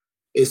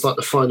it's like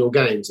the final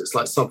games. It's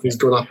like something's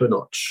gone up a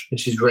notch and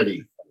she's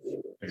ready.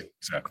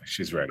 Exactly.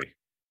 She's ready.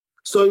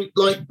 So,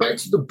 like, back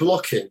to the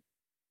blocking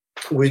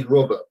with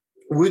Robert,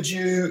 let's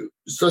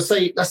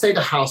say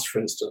the house, for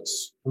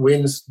instance,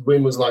 Win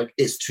was like,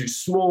 it's too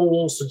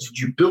small. So did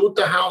you build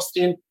the house,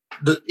 the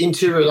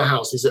interior of the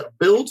house? Is it a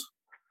build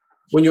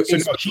when you're in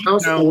the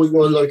house, or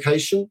you're on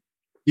location?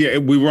 Yeah,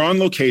 we were on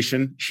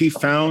location. He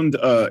found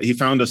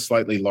a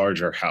slightly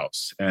larger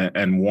house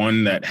and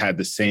one that had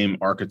the same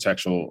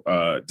architectural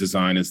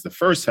design as the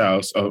first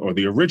house or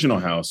the original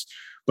house,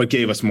 but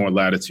gave us more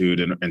latitude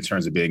in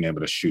terms of being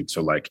able to shoot.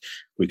 So, like,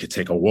 we could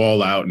take a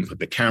wall out and put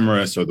the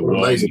camera, so the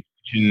wall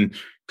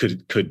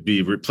could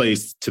be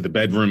replaced to the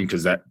bedroom,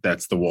 because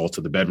that's the wall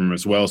to the bedroom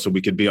as well. So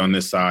we could be on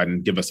this side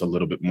and give us a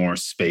little bit more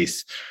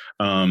space.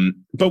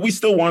 But we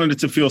still wanted it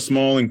to feel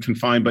small and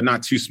confined, but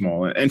not too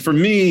small. And for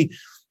me,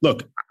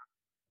 look,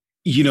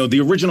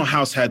 the original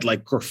house had,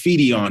 like,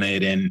 graffiti on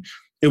it, and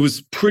it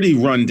was pretty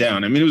run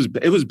down. I mean,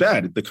 it was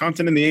bad. The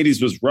content in the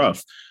 80s was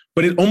rough.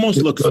 But it almost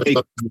looked fake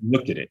when you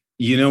looked at it.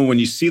 When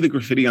you see the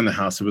graffiti on the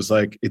house, it was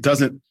like, it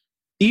doesn't,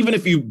 even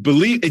if you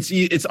believe,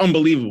 it's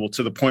unbelievable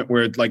to the point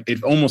where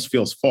it almost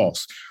feels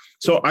false.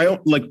 So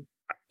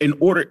in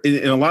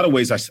a lot of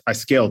ways, I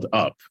scaled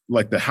up.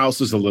 Like, the house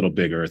is a little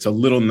bigger. It's a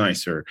little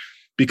nicer,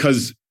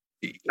 because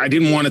I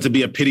didn't want it to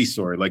be a pity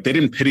story. Like, they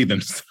didn't pity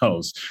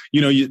themselves.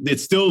 It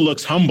still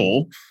looks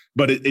humble,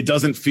 but it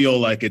doesn't feel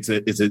like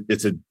they're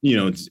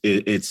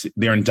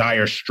in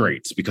dire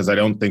straits, because I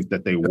don't think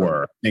that they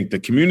were. I think the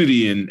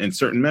community and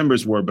certain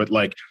members were, but,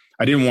 like,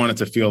 I didn't want it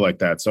to feel like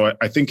that. So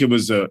I think it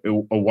was a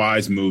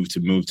wise move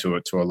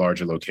to a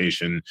larger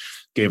location,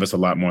 gave us a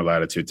lot more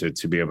latitude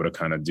to be able to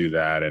kind of do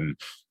that. And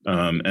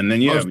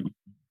then, yeah.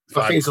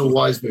 I think it's a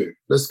wise move.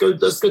 Let's go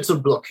to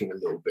blocking a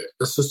little bit.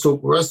 Let's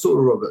talk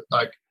Robert.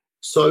 Like,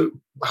 so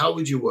how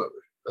would you work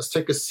with it? Let's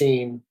take a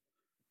scene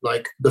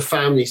like the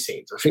family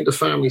scenes. I think the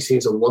family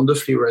scenes are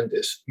wonderfully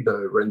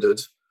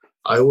rendered.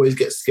 I always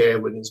get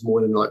scared when there's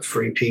more than like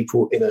 3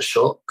 people in a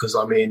shot. Because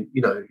I mean,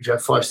 you know, if you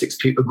have 5, 6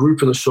 people, a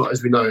group in a shot,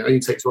 as we know, it only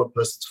takes one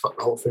person to fuck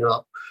the whole thing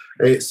up.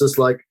 And it's just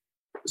like,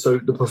 so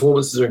the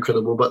performances are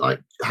incredible, but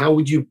like, how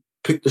would you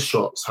pick the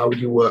shots? How would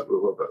you work with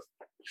Robert?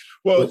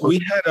 Well, we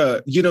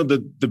had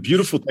the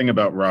beautiful thing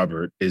about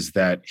Robert is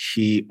that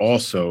he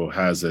also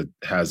has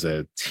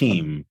a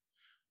team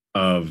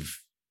of,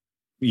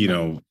 you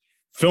know,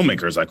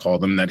 filmmakers, I call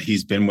them, that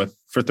he's been with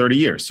for 30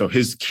 years. So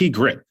his key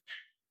grip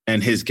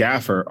and his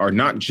gaffer are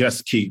not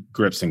just key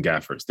grips and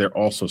gaffers. They're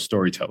also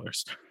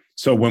storytellers.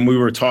 So when we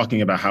were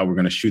talking about how we're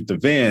going to shoot the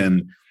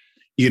van,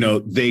 you know,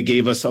 they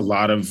gave us a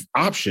lot of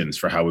options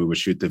for how we would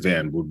shoot the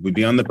van. Would we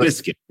be on the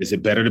biscuit? Is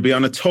it better to be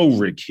on a tow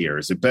rig here?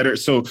 Is it better?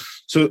 So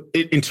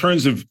in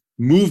terms of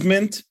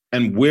movement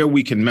and where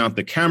we can mount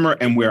the camera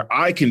and where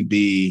I can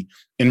be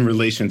in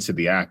relation to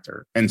the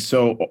actor. And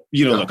so,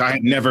 you know, look, I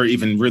had never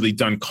even really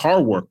done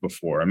car work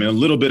before. I mean, a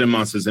little bit in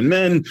Monsters and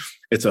Men,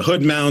 it's a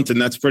hood mount,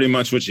 and that's pretty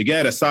much what you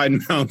get, a side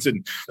mount,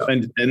 and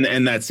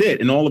that's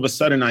it. And all of a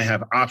sudden I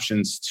have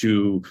options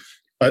to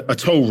a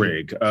tow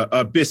rig,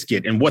 a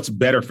biscuit, and what's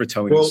better for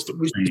telling the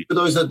story. For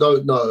those that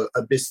don't know,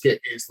 a biscuit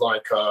is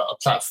like a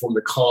platform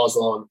the car's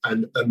on,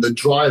 and the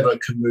driver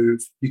can move.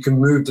 You can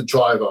move the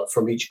driver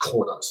from each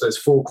corner. So there's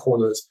 4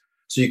 corners.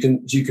 So you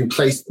can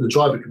place, the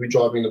driver could be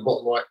driving in the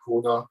bottom right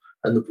corner,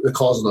 and the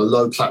car's on a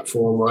low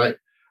platform, right?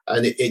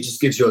 And it just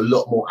gives you a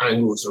lot more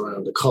angles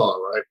around the car,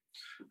 right?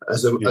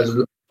 As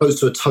opposed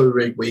to a tow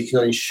rig where you can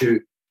only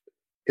shoot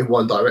in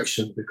one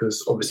direction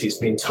because obviously it's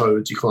being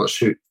towed. You can't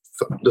shoot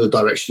the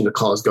direction the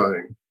car's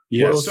going.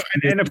 Yeah. So,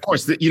 and of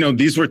course, you know,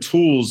 these were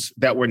tools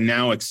that were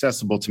now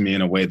accessible to me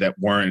in a way that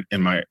weren't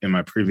in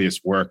my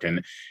previous work.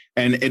 And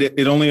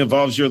it only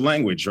evolves your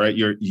language, right?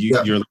 Your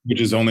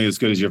language is only as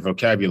good as your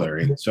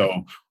vocabulary. And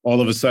so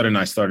all of a sudden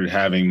I started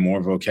having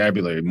more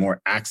vocabulary,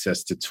 more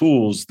access to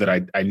tools that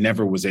I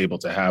never was able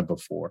to have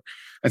before.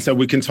 And so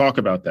we can talk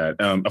about that.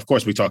 Of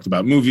course, we talked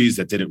about movies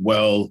that did it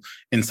well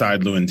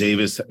inside Llewyn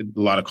Davis, a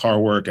lot of car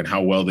work and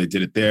how well they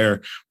did it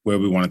there, where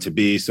we wanted to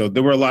be. So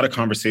there were a lot of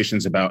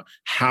conversations about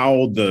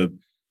how the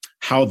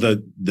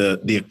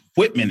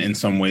equipment in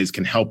some ways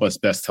can help us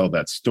best tell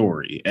that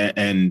story.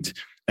 And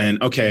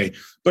okay,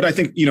 but I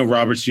think, you know,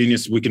 Robert's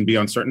genius, we can be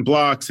on certain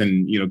blocks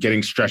and, you know,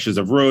 getting stretches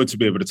of road to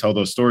be able to tell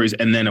those stories.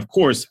 And then, of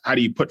course, how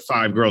do you put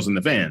 5 girls in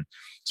the van?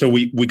 So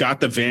we got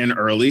the van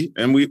early,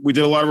 and we did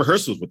a lot of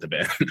rehearsals with the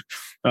van,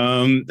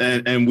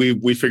 and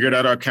we figured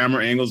out our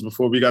camera angles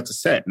before we got to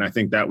set. And I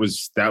think that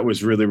was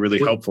really, really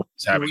helpful.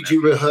 Did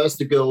you rehearse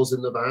the girls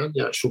in the van,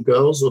 the actual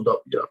girls, or not?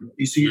 Yeah,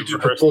 you see, you do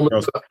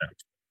performance.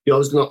 Yeah, I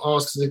was going to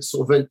ask,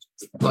 sort of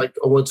like,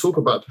 I want to talk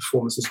about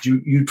performances.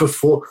 Do you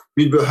perform?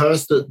 You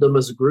rehearse them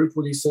as a group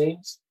with these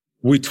scenes?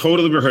 We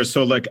totally rehearsed.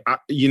 So, like,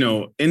 you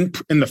know, in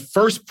the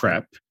first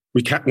prep,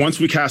 once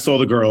we cast all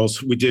the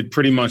girls, we did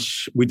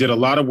a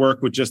lot of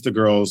work with just the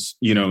girls,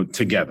 you know,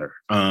 together.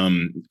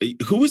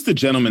 Who was the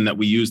gentleman that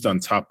we used on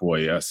Top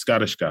Boy? A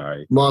Scottish guy,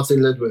 Martin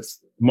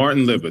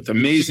Ledwith,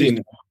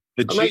 amazing.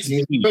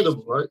 Amazing.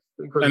 Incredible, right?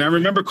 Incredible. And I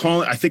remember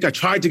I think I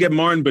tried to get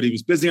Martin, but he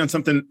was busy on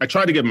something. I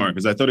tried to get Martin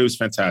because I thought he was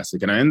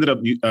fantastic. And I ended up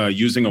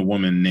using a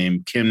woman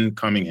named Kim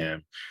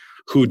Cunningham,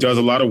 who does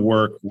a lot of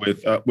work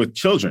with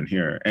children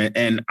here.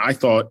 And I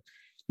thought,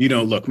 you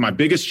know, look, my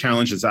biggest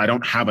challenge is I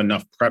don't have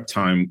enough prep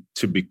time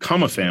to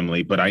become a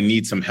family, but I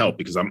need some help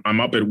because I'm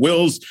up at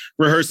Will's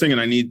rehearsing,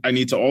 and I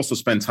need to also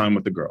spend time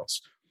with the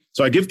girls.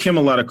 So I give Kim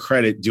a lot of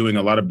credit doing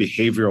a lot of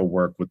behavioral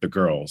work with the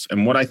girls.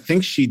 And what I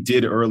think she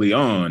did early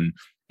on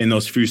in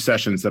those few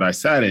sessions that I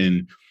sat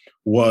in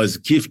was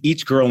give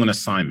each girl an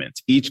assignment.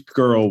 Each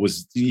girl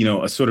was, you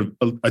know, a sort of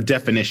a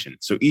definition.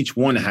 So each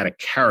one had a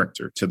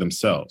character to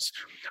themselves.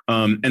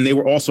 And they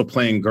were also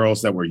playing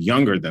girls that were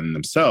younger than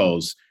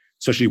themselves.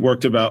 So she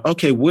worked about,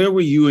 okay, where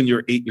were you in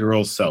your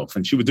 8-year-old self?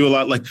 And she would do a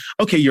lot like,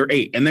 okay, you're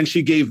 8. And then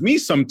she gave me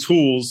some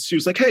tools. She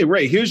was like, hey,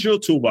 Ray, here's your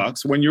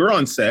toolbox. When you're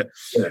on set,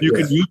 you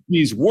can use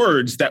these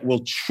words that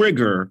will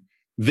trigger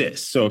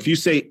this. So if you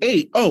say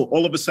 8,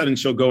 all of a sudden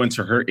she'll go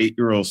into her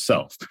 8-year-old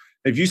self.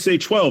 If you say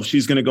 12,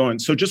 she's going to go in.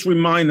 So just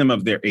remind them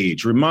of their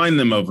age. Remind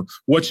them of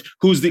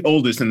who's the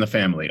oldest in the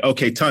family.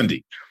 Okay,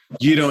 Tundi.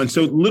 You know, and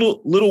so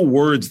little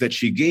words that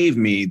she gave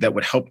me that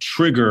would help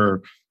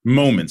trigger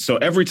moments. So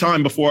every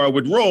time before I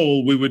would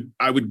roll,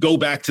 I would go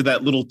back to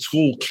that little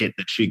toolkit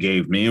that she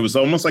gave me. It was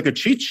almost like a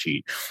cheat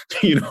sheet.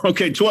 You know,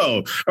 okay,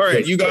 12. All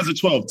right, you guys are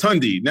 12.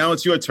 Tundi, now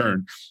it's your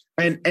turn.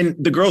 And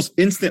the girls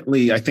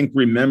instantly, I think,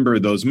 remember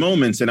those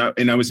moments. And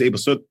I was able.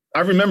 So I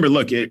remember,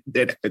 look, it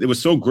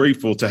was so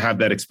grateful to have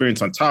that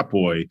experience on Top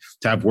Boy,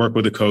 to have work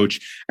with a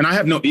coach. And I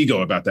have no ego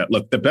about that.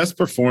 Look, the best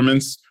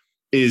performance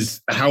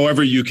is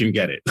however you can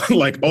get it.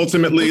 Like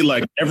ultimately,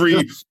 like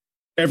every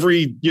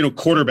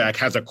quarterback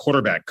has a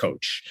quarterback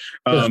coach.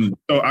 So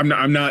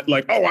I'm not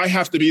like, I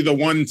have to be the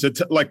one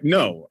to like,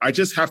 no, I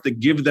just have to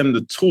give them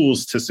the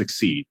tools to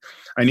succeed.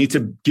 I need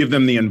to give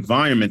them the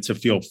environment to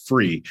feel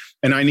free.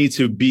 And I need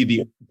to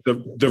be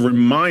the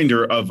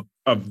reminder of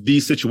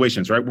these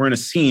situations, right? We're in a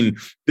scene.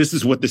 This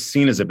is what the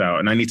scene is about.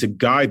 And I need to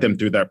guide them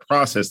through that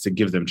process to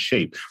give them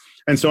shape.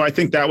 And so I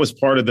think that was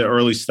part of the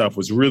early stuff,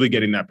 was really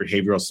getting that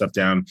behavioral stuff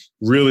down,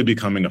 really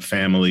becoming a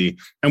family.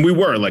 And we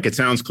were, like, it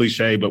sounds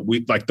cliche, but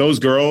we, like, those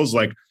girls,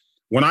 like,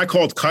 when I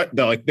called cut,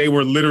 they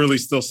were literally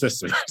still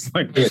sisters.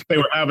 Like, they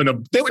were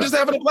just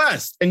having a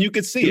blast, and you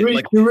could see it.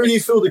 Like, you really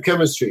feel the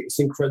chemistry. It's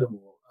incredible.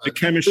 The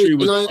chemistry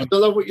was. I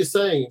love what you're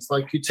saying. It's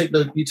like you take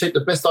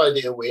the best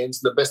idea wins.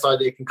 The best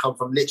idea can come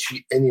from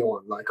literally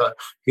anyone. Like,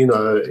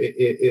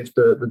 if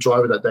the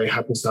driver that day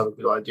happens to have a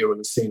good idea on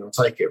the scene, I'll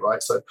take it,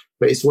 right? So,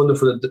 but it's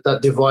wonderful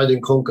that divide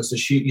and conquer. So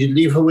you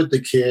leave her with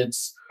the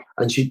kids,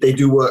 and they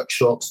do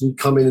workshops, and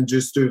come in and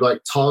just do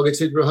like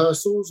targeted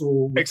rehearsals,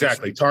 or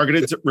exactly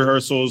targeted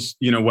rehearsals.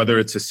 Whether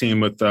it's a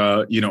scene with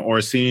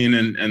Orsine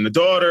and the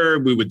daughter,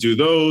 we would do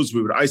those.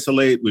 We would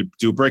isolate. We'd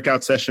do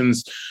breakout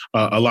sessions.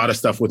 A lot of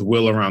stuff with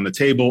Will around the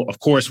table. Of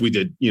course, we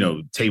did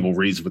table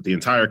reads with the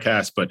entire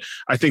cast. But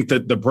I think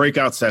that the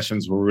breakout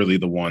sessions were really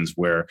the ones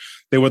where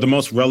they were the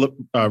most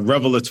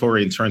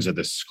revelatory in terms of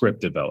the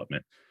script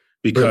development.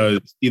 Because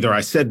either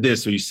I said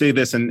this or you say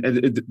this, and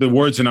the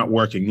words are not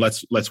working.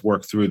 Let's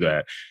work through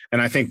that.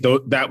 And I think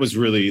that was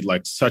really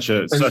like such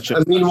a.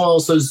 And meanwhile,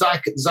 so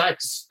Zach's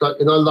like,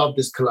 and I love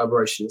this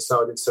collaboration. It's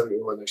how I did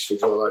 71 actually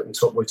as well, like in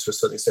Top Boy to a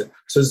certain extent.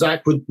 So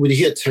Zach, would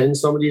he attend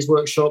some of these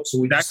workshops?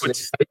 Or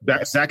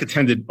Zach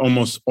attended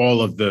almost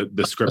all of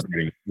the script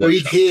reading. So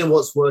he'd hear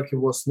what's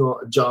working, what's not,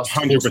 adjust.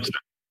 100%.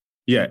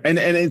 Yeah. And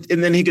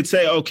then he could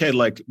say, okay,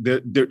 like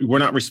we're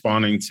not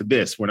responding to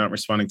this. We're not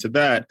responding to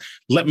that.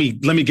 Let me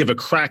give a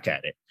crack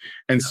at it.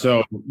 And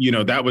so,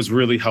 that was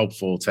really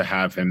helpful to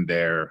have him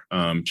there.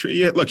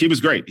 Look, he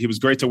was great. He was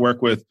great to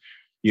work with,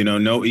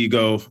 no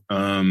ego.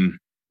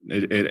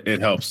 It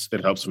helps.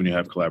 It helps when you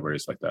have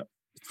collaborators like that.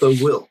 So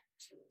Will,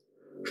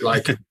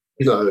 like,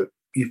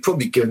 you've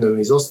probably given him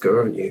his Oscar,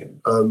 haven't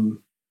you?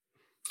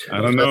 I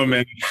don't know,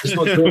 man.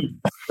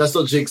 Let's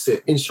not jinx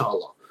it,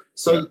 inshallah.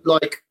 So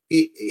like,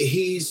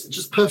 he's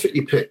just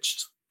perfectly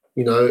pitched,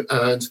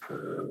 and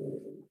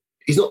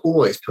he's not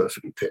always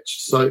perfectly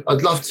pitched. So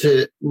I'd love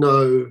to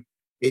know,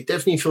 it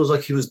definitely feels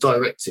like he was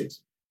directed.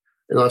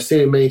 And I've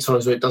seen it many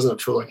times where it doesn't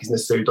feel like he's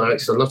necessarily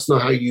directed. I'd love to know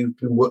how you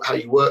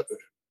work with him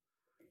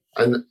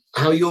and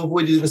how you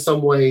avoided in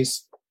some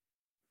ways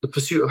the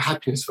Pursuit of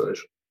Happiness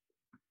version.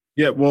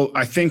 Yeah, well,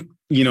 I think,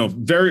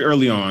 very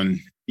early on,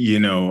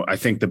 I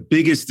think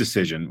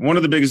one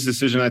of the biggest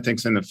decisions I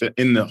think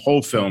in the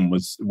whole film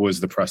was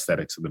the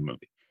prosthetics of the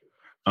movie.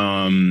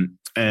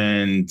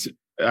 And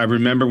I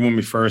remember when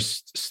we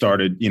first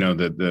started,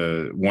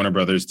 the Warner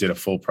Brothers did a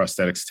full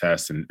prosthetics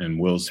test, and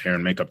Will's hair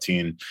and makeup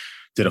team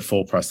did a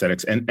full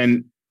prosthetics,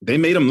 and they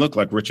made him look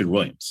like Richard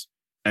Williams.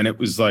 And it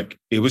was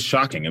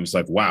shocking. It was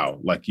like, wow,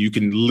 like you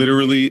can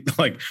literally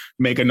like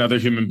make another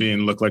human being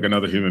look like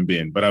another human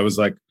being. But I was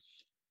like,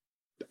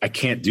 I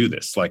can't do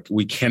this. Like,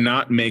 we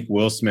cannot make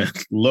Will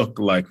Smith look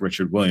like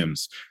Richard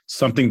Williams.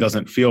 Something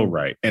doesn't feel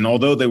right. And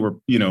although they were,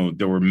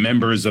 there were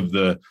members of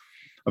the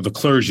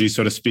clergy,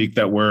 so to speak,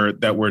 that were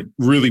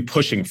really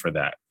pushing for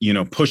that,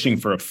 pushing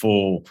for a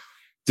full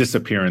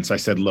disappearance. I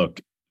said, look,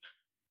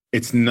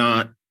 it's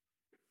not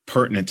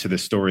pertinent to the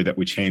story that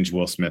we change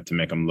Will Smith to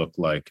make him look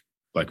like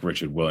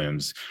Richard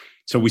Williams.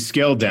 So we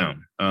scaled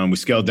down. We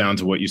scaled down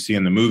to what you see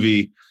in the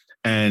movie.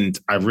 And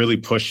I really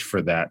pushed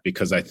for that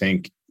because I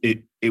think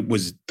it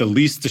was the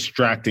least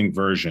distracting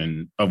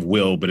version of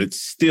Will, but it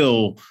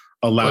still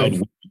allowed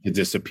Will to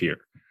disappear.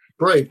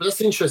 Right, but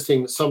that's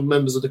interesting. Some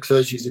members of the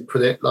clergy who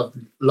put it,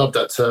 love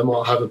that term.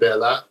 I'll have a bit of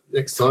that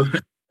next time.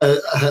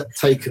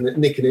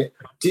 Nicking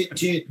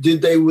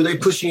it. Were they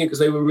pushing it because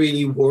they were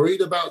really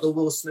worried about the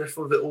Will Smith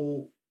of it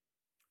all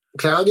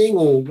clouding,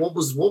 or what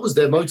was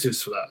their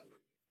motives for that?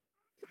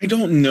 I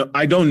don't know.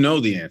 I don't know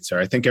the answer.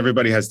 I think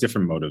everybody has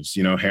different motives.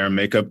 Hair and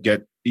makeup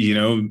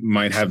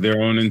might have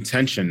their own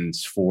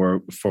intentions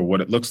for what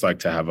it looks like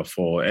to have a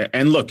full.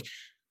 And look,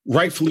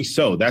 rightfully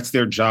so. That's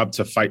their job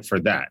to fight for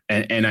that.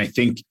 And I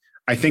think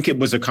it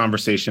was a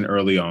conversation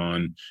early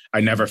on. I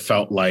never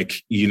felt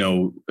like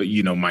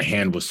my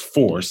hand was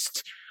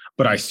forced,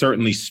 but I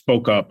certainly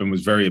spoke up and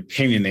was very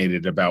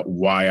opinionated about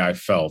why I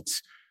felt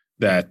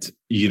that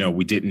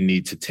we didn't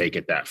need to take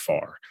it that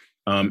far.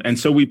 And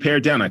so we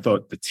pared down. I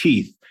thought the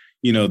teeth.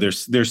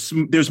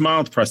 There's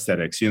mild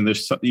prosthetics.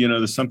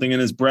 There's something in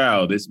his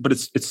brow. But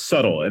it's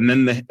subtle. And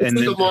then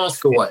the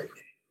mask away.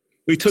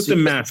 We took the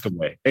mask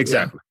away.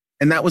 Exactly. Yeah.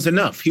 And that was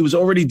enough. He was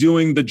already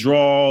doing the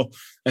draw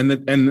and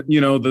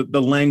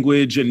the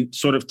language and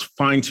sort of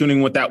fine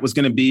tuning what that was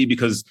going to be,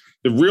 because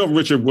the real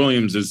Richard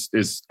Williams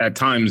is at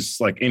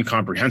times like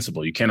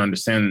incomprehensible. You can't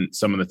understand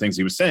some of the things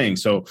he was saying.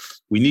 So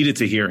we needed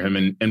to hear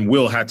him, and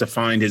Will had to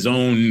find his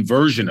own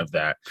version of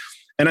that.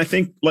 And I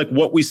think like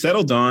what we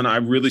settled on, I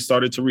really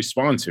started to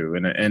respond to.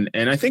 And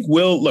I think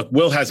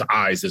Will has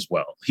eyes as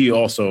well. He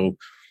also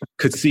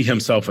could see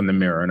himself in the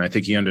mirror. And I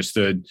think he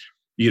understood,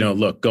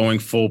 going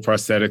full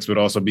prosthetics would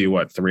also be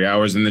 3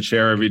 hours in the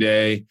chair every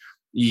day.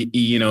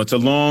 It's a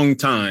long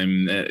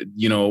time,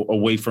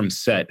 away from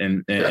set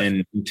and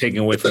taking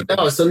away from.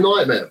 No, it's a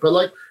nightmare.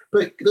 But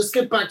let's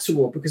get back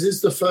to because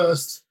it's the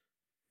first.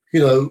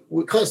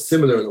 we're kind of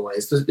similar in a way.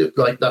 It's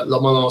like that.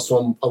 Like my last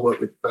one, I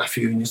worked with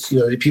Matthew,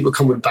 and people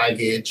come with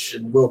baggage,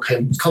 and Will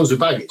comes with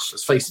baggage.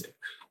 Let's face it.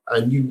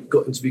 And you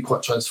got him to be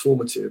quite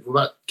transformative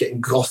without getting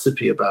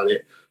gossipy about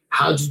it.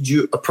 How did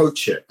you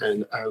approach it,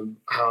 and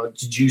how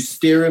did you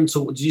steer him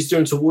to? Did you steer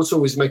him towards, or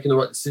was he making the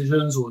right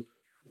decisions, or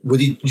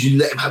did you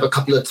let him have a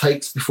couple of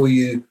takes before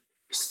you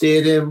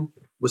steered him?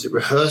 Was it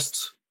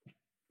rehearsed?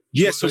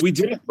 Yeah, so we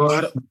did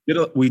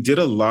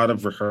a lot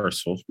of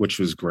rehearsal, which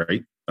was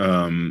great,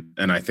 and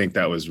I think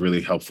that was really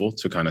helpful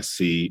to kind of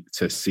see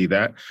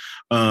that.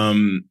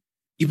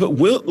 But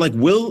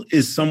Will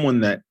is someone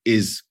that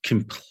is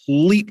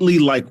completely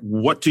like,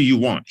 what do you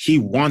want? He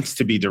wants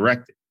to be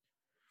directed.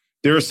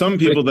 There are some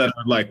people that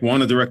are like,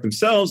 want to direct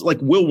themselves. Like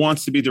Will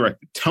wants to be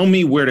directed. Tell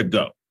me where to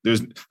go.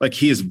 There's like,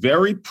 he is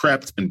very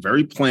prepped and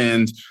very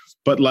planned,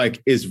 but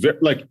like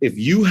if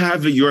you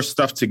have your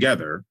stuff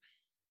together,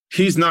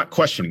 he's not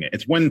questioning it.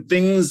 It's when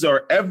things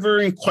are ever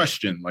in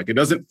question, like it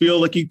doesn't feel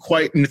like you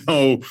quite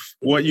know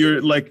what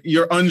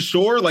you're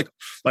unsure. Like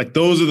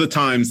those are the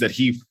times that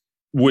he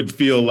would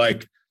feel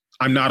like,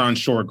 I'm not on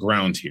sure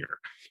ground here.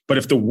 But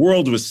if the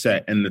world was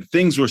set and the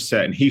things were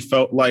set and he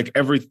felt like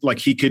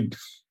he could,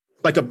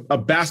 like a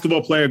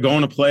basketball player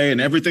going to play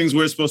and everything's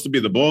where it's supposed to be,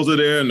 the balls are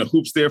there and the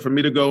hoop's there for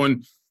me to go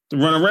and to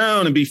run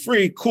around and be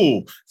free,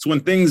 cool. So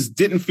when things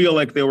didn't feel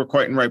like they were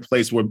quite in the right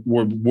place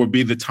would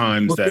be the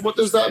times that... What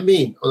does that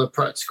mean on a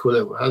practical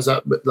level? How's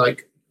that,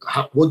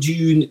 what did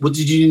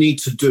you need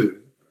to do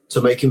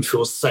to make him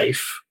feel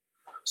safe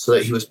so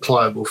that he was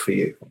pliable for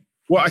you?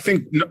 Well, I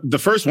think the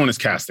first one is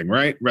casting,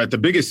 right? Right. The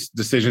biggest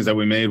decisions that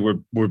we made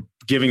were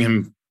giving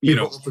him,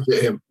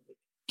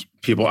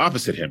 people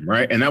opposite him,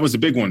 right? And that was a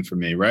big one for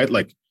me, right?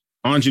 Like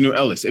Anjanou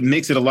Ellis. It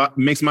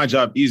makes my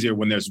job easier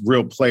when there's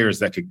real players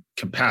that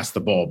can pass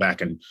the ball back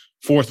and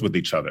forth with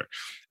each other.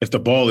 If the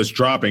ball is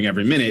dropping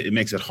every minute, it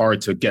makes it hard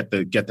to get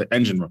the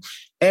engine room.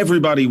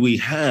 Everybody we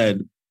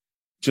had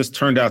just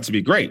turned out to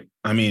be great.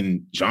 I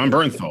mean, Jon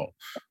Bernthal,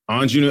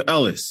 Anjanou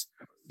Ellis.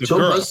 Jon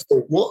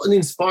Bernthal, what an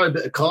inspired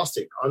bit of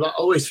casting. I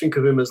always think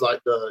of him as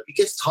he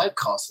gets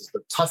typecast as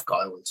the tough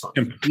guy all the time.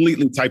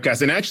 Completely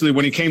typecast. And actually,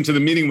 when he came to the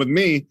meeting with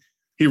me,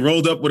 he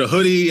rolled up with a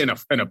hoodie and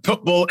a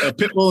pit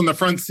bull in the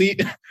front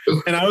seat.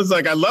 And I was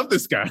like, I love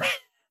this guy.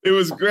 It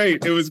was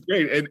great.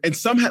 And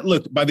somehow,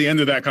 look, by the end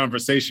of that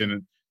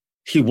conversation,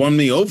 he won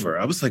me over.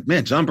 I was like,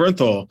 man, Jon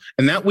Bernthal.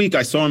 And that week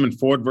I saw him in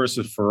Ford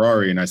versus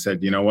Ferrari. And I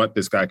said, you know what?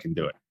 This guy can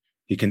do it.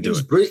 He can do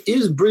it. He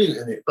was brilliant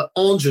in it. But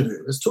Anjanou,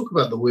 let's talk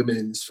about the women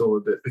in this film a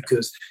bit,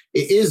 because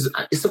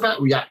it's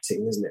about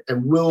reacting, isn't it?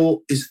 And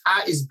Will is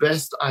at his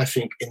best, I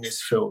think, in this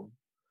film,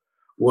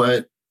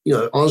 where,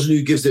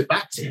 Anjanou gives it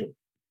back to him.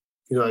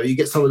 You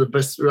get some of the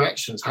best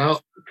reactions.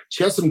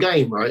 She has some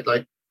game, right?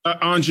 Like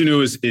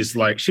Anjanou is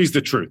like, she's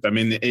the truth. I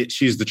mean,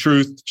 she's the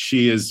truth.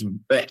 She is,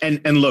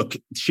 and look,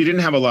 she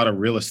didn't have a lot of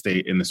real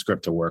estate in the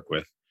script to work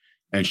with,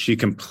 and she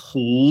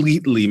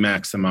completely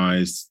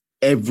maximized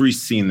every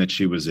scene that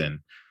she was in.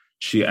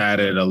 She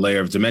added a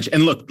layer of dimension.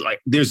 And look, like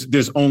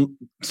there's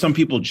some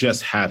people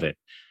just have it.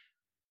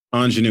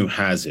 Anjanou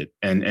has it,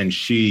 and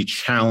she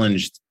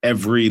challenged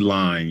every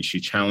line. She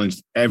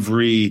challenged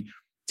every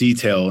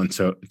detail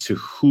into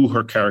who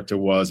her character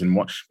was and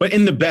what, but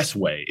in the best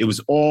way. It was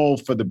all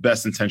for the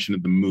best intention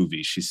of the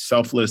movie. She's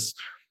selfless.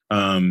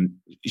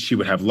 She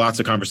would have lots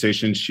of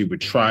conversations. She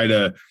would try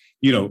to,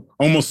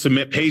 almost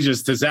submit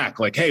pages to Zach,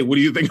 like, hey, what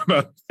do you think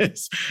about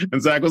this?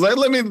 And Zach was like,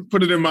 let me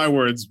put it in my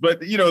words. But,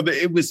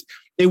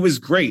 it was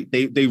great.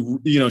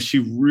 They she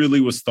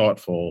really was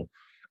thoughtful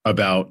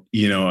about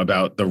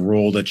the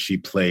role that she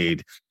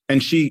played.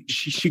 And she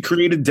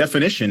created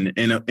definition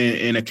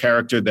in a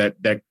character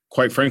that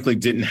quite frankly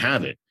didn't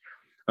have it.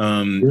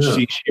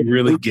 She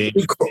really gave.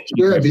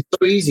 Yeah, it's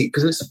so easy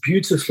because it's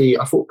beautifully.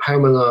 I thought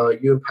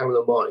you and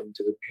Pamela Martin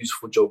did a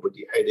beautiful job with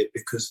the edit,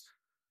 because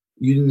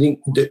you link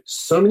that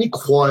so many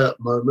quiet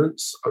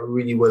moments are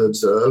really well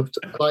observed.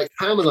 Like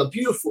Pamela,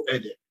 beautiful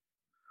edit.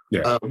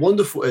 Yeah,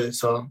 wonderful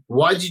editor.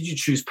 Why did you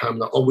choose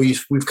Pamela? Oh,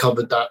 we've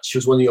covered that. She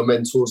was one of your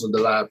mentors in the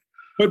lab.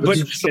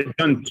 But she had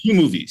done 2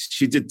 movies.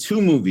 She did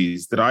 2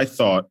 movies that I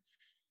thought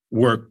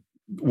were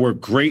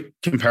great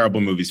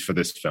comparable movies for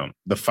this film: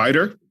 The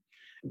Fighter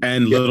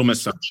and Little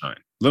Miss Sunshine.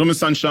 Little Miss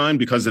Sunshine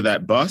because of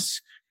that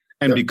bus,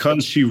 and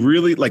because she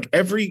really, like,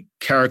 every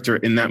character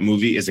in that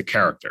movie is a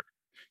character.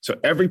 So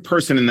every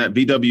person in that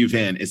VW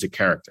van is a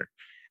character,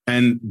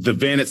 and the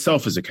van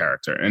itself is a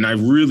character. And I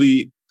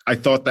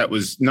thought that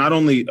was not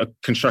only a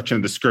construction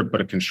of the script,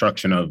 but a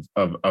construction of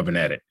an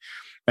edit.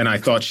 And I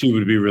thought she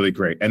would be really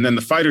great. And then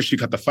The Fighter, she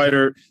cut The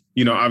Fighter,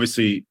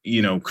 obviously,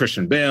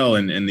 Christian Bale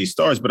and these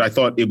stars, but I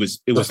thought it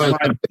was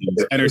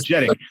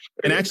energetic.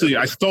 And actually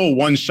I stole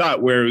one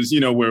shot where it was,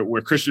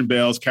 where Christian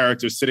Bale's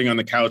character is sitting on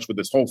the couch with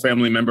this whole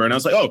family member. And I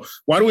was like, oh,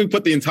 why don't we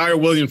put the entire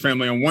William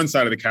family on one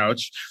side of the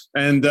couch?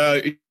 And,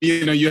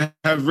 you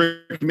have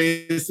Rick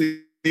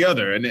Macy the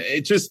other. And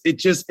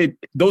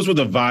those were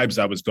the vibes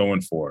I was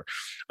going for.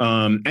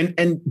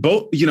 And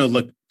both,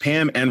 look,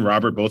 Pam and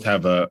Robert both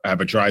have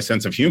a dry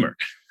sense of humor.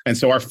 And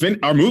so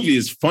our movie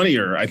is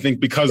funnier, I think,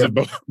 because of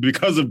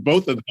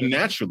both of them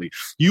naturally.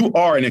 You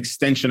are an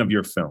extension of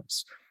your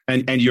films,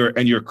 and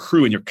your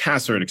crew and your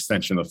cast are an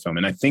extension of the film.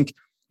 And I think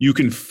you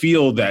can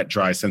feel that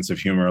dry sense of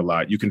humor a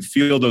lot. You can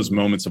feel those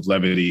moments of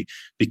levity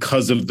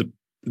because of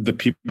the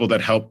people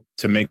that help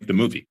to make the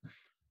movie.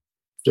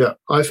 Yeah,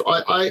 I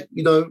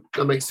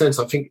that makes sense.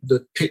 I think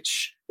the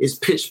pitch is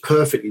pitched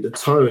perfectly. The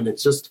tone,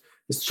 it's just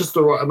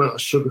the right amount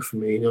of sugar for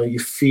me. You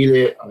feel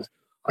it.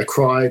 I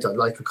cried. I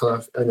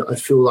and I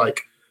feel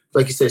like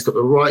you say, it's got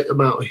the right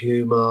amount of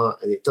humor,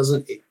 and it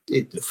doesn't.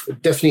 It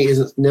definitely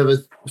isn't. Never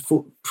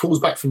falls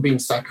back from being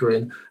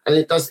saccharine, and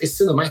it does. It's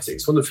cinematic.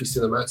 It's wonderfully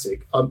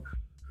cinematic.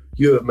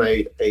 You have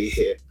made a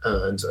hit,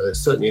 and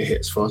certainly a hit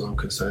as far as I'm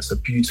concerned. It's a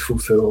beautiful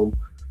film.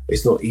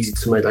 It's not easy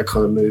to make that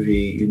kind of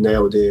movie. You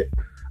nailed it.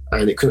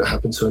 And it couldn't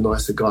happen to a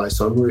nicer guy.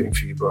 So I'm rooting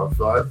for you, bro.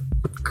 Right?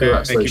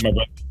 Thank you, my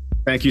brother.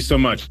 Thank you so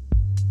much.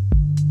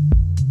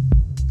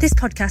 This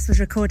podcast was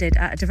recorded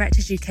at a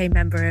Directors UK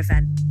member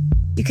event.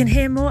 You can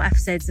hear more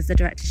episodes of the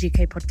Directors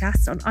UK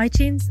podcast on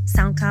iTunes,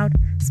 SoundCloud,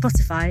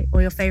 Spotify,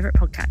 or your favourite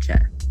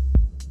podcatcher.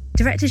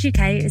 Directors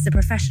UK is a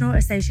professional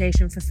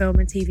association for film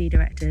and TV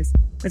directors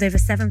with over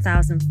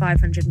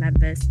 7,500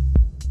 members.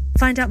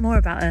 Find out more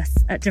about us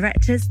at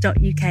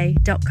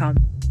directors.uk.com.